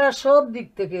 ফেরেশতারা সব দিক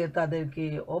থেকে তাদেরকে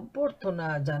অভ্যর্থনা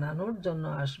জানানোর জন্য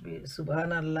আসবে।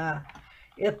 সুবহানাল্লাহ।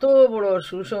 এত বড়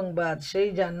সুসংবাদ সেই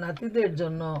জান্নাতীদের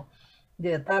জন্য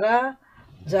যে তারা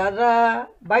যারা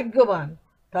ভাগ্যবান,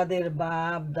 তাদের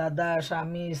বাপ দাদা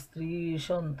স্বামী স্ত্রী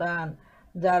সন্তান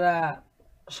যারা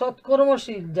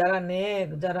সৎকর্মশীল, যারা নেক,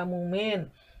 যারা মুমিন,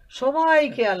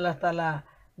 সবাইকে আল্লাহ তাআলা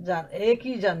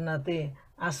একই জান্নাতে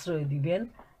আশ্রয় দিবেন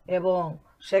এবং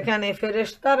সেখানে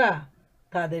ফেরেশতারা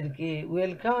তাদেরকে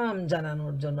ওয়েলকাম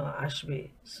জানানোর জন্য আসবে।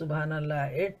 সুবহানাল্লাহ।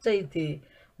 এর চাইতে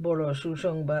বড়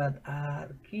সুসংবাদ আর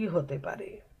কি হতে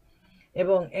পারে।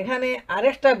 এবং এখানে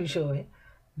আরেকটা বিষয়,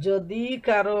 যদি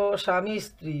কারো স্বামী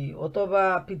স্ত্রী অথবা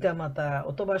পিতামাতা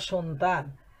অথবা সন্তান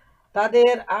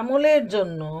তাদের আমলের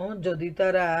জন্য যদি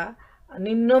তারা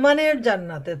নিম্নমানের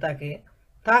জান্নাতে থাকে,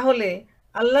 তাহলে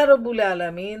আল্লাহ রব্বুল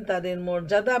আলামিন তাদের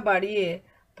মর্যাদা বাড়িয়ে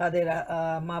তাদের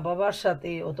মা বাবার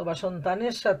সাথে অথবা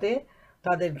সন্তানের সাথে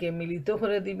তাদেরকে মিলিত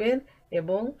করে দিবেন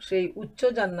এবং সেই উচ্চ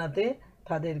জান্নাতে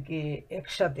তাদেরকে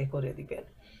একসাথে করে দিবেন।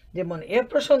 যেমন এ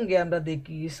প্রসঙ্গে আমরা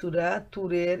দেখি সূরা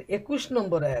তুরের 21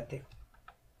 নম্বর আয়াতে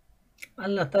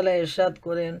আল্লাহ তাআলা ইরশাদ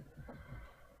করেন,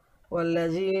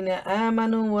 ওয়াল্লাযীনা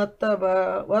আমানু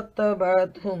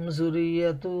ওয়াত্তাবা'আতহুম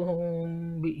যুররিয়্যাতুহুম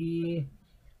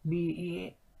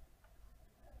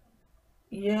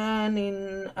বিইমানিন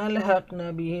আলহাকনা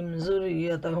বিহিম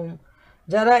যুররিয়্যাতাহুম,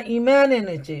 যারা ঈমান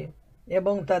এনেছে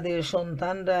এবং তাদের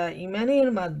সন্তানরা ঈমানের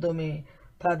মাধ্যমে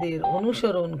তাদের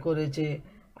অনুসরণ করেছে,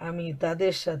 আমি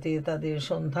তাদের সাথে তাদের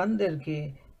সন্তানদেরকে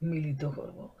মিলিত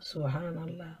করব।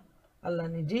 সুবহানাল্লাহ। আল্লাহ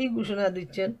নিজেই ঘোষণা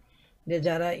দিচ্ছেন যে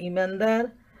যারা ঈমানদার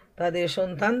তাদের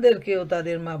সন্তানদেরকেও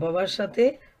তাদের মা বাবার সাথে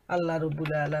আল্লাহ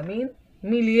রব্বুল আলামিন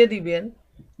মিলিয়ে দিবেন।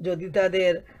 যদি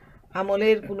তাদের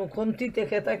আমলের কোনো কমতি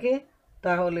থেকে থাকে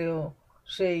তাহলেও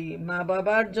সেই মা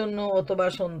বাবার জন্য অথবা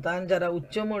সন্তান যারা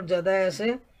উচ্চ মর্যাদায় আছে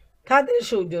তাদের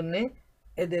সৌজন্যে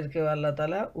এদেরকেও আল্লাহ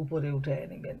তাআলা উপরে উঠায়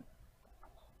নেবেন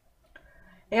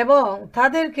এবং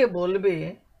তাদেরকে বলবে,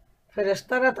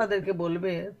 ফেরেশতারা তাদেরকে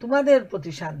বলবে, তোমাদের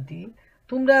প্রতি শান্তি,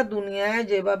 তোমরা দুনিয়ায়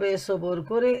যেভাবে সবর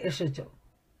করে এসেছো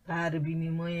তার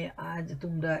বিনিময়ে আজ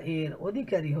তোমরা এর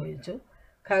অধিকারী হয়েছো,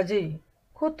 কাজেই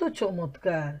কত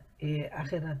চমৎকার এ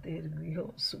আখিরাতের গৃহ।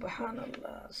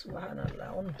 সুবহানাল্লাহ, সুবহানাল্লাহ।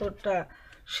 অন্তরটা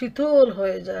শীতল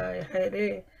হয়ে যায়। হায় রে,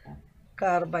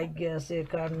 কার ভাগ্যে আছে,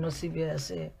 কার নসিবে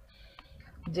আছে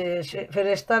যে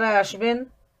ফেরেশতারা আসবেন,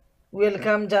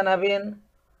 ওয়েলকাম জানাবেন,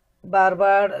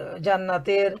 বারবার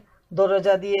জান্নাতের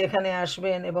দরজা দিয়ে এখানে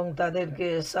আসবেন এবং তাদেরকে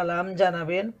সালাম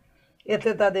জানাবেন।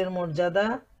 এতে তাদের মর্যাদা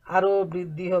আরও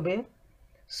বৃদ্ধি হবে।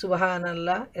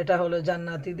 সুবহানাল্লাহ। এটা হলো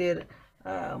জান্নাতীদের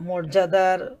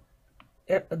মর্যাদার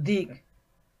দিক।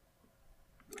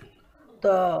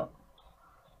 তো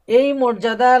এই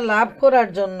মর্যাদা লাভ করার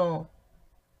জন্য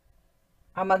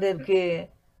আমাদেরকে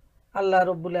আল্লাহ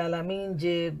রব্বুল আলামিন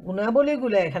যে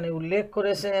গুণাবলীগুলো এখানে উল্লেখ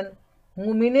করেছেন,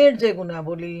 মুমিনের যে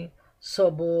গুণাবলী,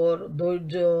 সবর,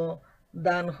 ধৈর্য,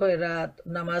 দান খয়রাত,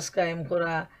 নামাজ কায়েম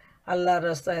করা, আল্লাহর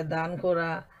রাস্তায় দান করা,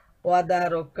 ওয়াদা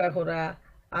রক্ষা করা,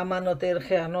 আমানতের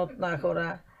খেয়ানত না করা,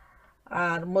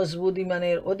 আর মজবুত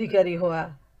ইমানের অধিকারী হওয়া,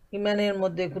 ইমানের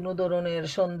মধ্যে কোনো ধরনের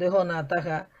সন্দেহ না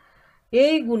থাকা,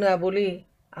 এই গুণাবলী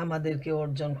আমাদেরকে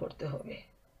অর্জন করতে হবে।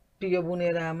 প্রিয়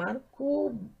বোনেরা আমার, খুব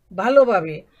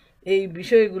ভালোভাবে এই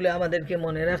বিষয়গুলো আমাদেরকে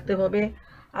মনে রাখতে হবে।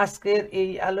 আজকের এই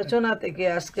আলোচনা থেকে,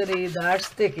 আজকের এই দার্স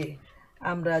থেকে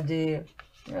আমরা যে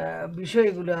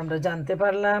বিষয়গুলো আমরা জানতে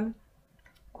পারলাম,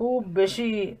 খুব বেশি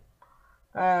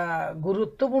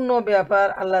গুরুত্বপূর্ণ ব্যাপার।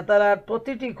 আল্লাহ তাআলার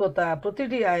প্রতিটি কথা,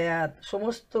 প্রতিটি আয়াত,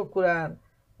 সমস্ত কোরআন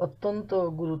অত্যন্ত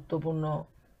গুরুত্বপূর্ণ,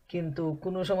 কিন্তু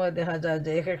কোনো সময় দেখা যায়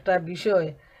যে এক একটা বিষয়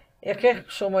এক এক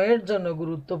সময়ের জন্য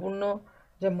গুরুত্বপূর্ণ।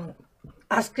 যেমন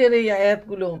আজকের এই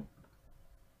আয়াতগুলো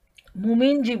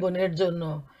মুমিন জীবনের জন্য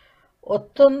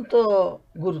অত্যন্ত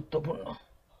গুরুত্বপূর্ণ।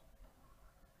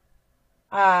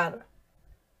 আর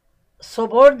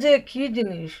সবর যে কি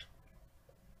জিনিস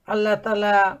আল্লাহ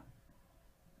তাআলা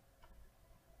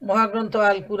মহাগ্রন্থ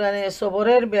আল কুরআনে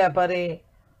সবরের ব্যাপারে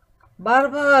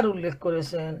বারবার উল্লেখ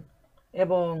করেছেন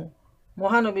এবং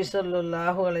মহানবী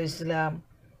সাল্লাল্লাহু আলাইহি সাল্লাম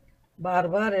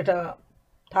বারবার এটা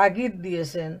তাগিদ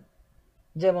দিয়েছেন।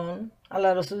 যেমন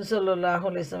আল্লাহ রাসূল সাল্লাল্লাহু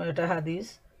আলাইহি সাল্লাম এটা হাদিস,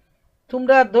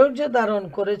 তোমরা ধৈর্য ধারণ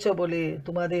করেছ বলে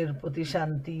তোমাদের প্রতি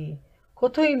শান্তি,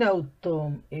 কতই না উত্তম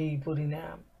এই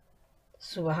পরিণাম।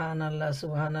 সুবহানাল্লাহ,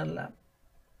 সুবহানাল্লাহ।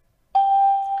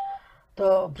 তো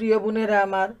প্রিয় বোনেরা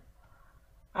আমার,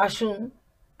 আসুন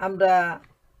আমরা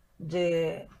যে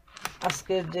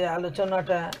আজকের যে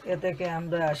আলোচনাটা এ থেকে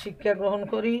আমরা শিক্ষা গ্রহণ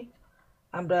করি,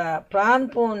 আমরা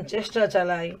প্রাণপণ চেষ্টা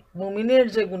চালাই মুমিনের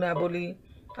যে গুণাবলী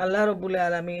আল্লাহ রাব্বুল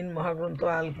আলামিন মহাগ্রন্থ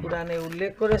আল কুরআনে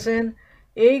উল্লেখ করেছেন,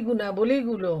 এই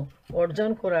গুণাবলীগুলো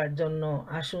অর্জন করার জন্য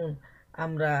আসুন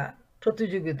আমরা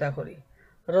প্রতিযোগিতা করি।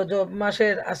 রজব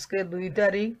মাসের আজকে 2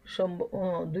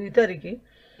 তারিখই,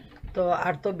 তো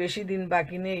আর তো বেশি দিন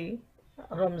বাকি নেই,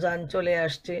 রমজান চলে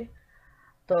আসছে।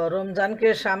 তো রমজানকে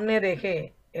সামনে রেখে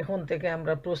এখন থেকে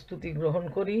আমরা প্রস্তুতি গ্রহণ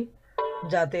করি,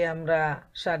 যাতে আমরা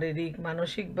শারীরিক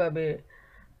মানসিকভাবে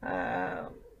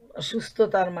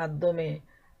সুস্থতার মাধ্যমে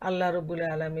আল্লাহ রাব্বুল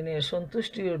আলামিনের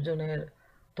সন্তুষ্টি অর্জনের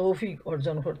তৌফিক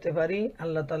অর্জন করতে পারি।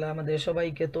 আল্লাহ তাআলা আমাদের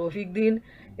সবাইকে তৌফিক দিন,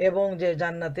 এবং যে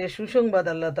জান্নাতের সুসংবাদ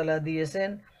আল্লাহ তাআলা দিয়েছেন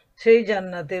সেই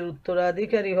জান্নাতের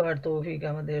উত্তরাধিকারী হওয়ার তৌফিক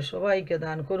আমাদের সবাইকে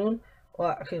দান করুন।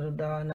 ওয়া আখিরু দাওয়ানা।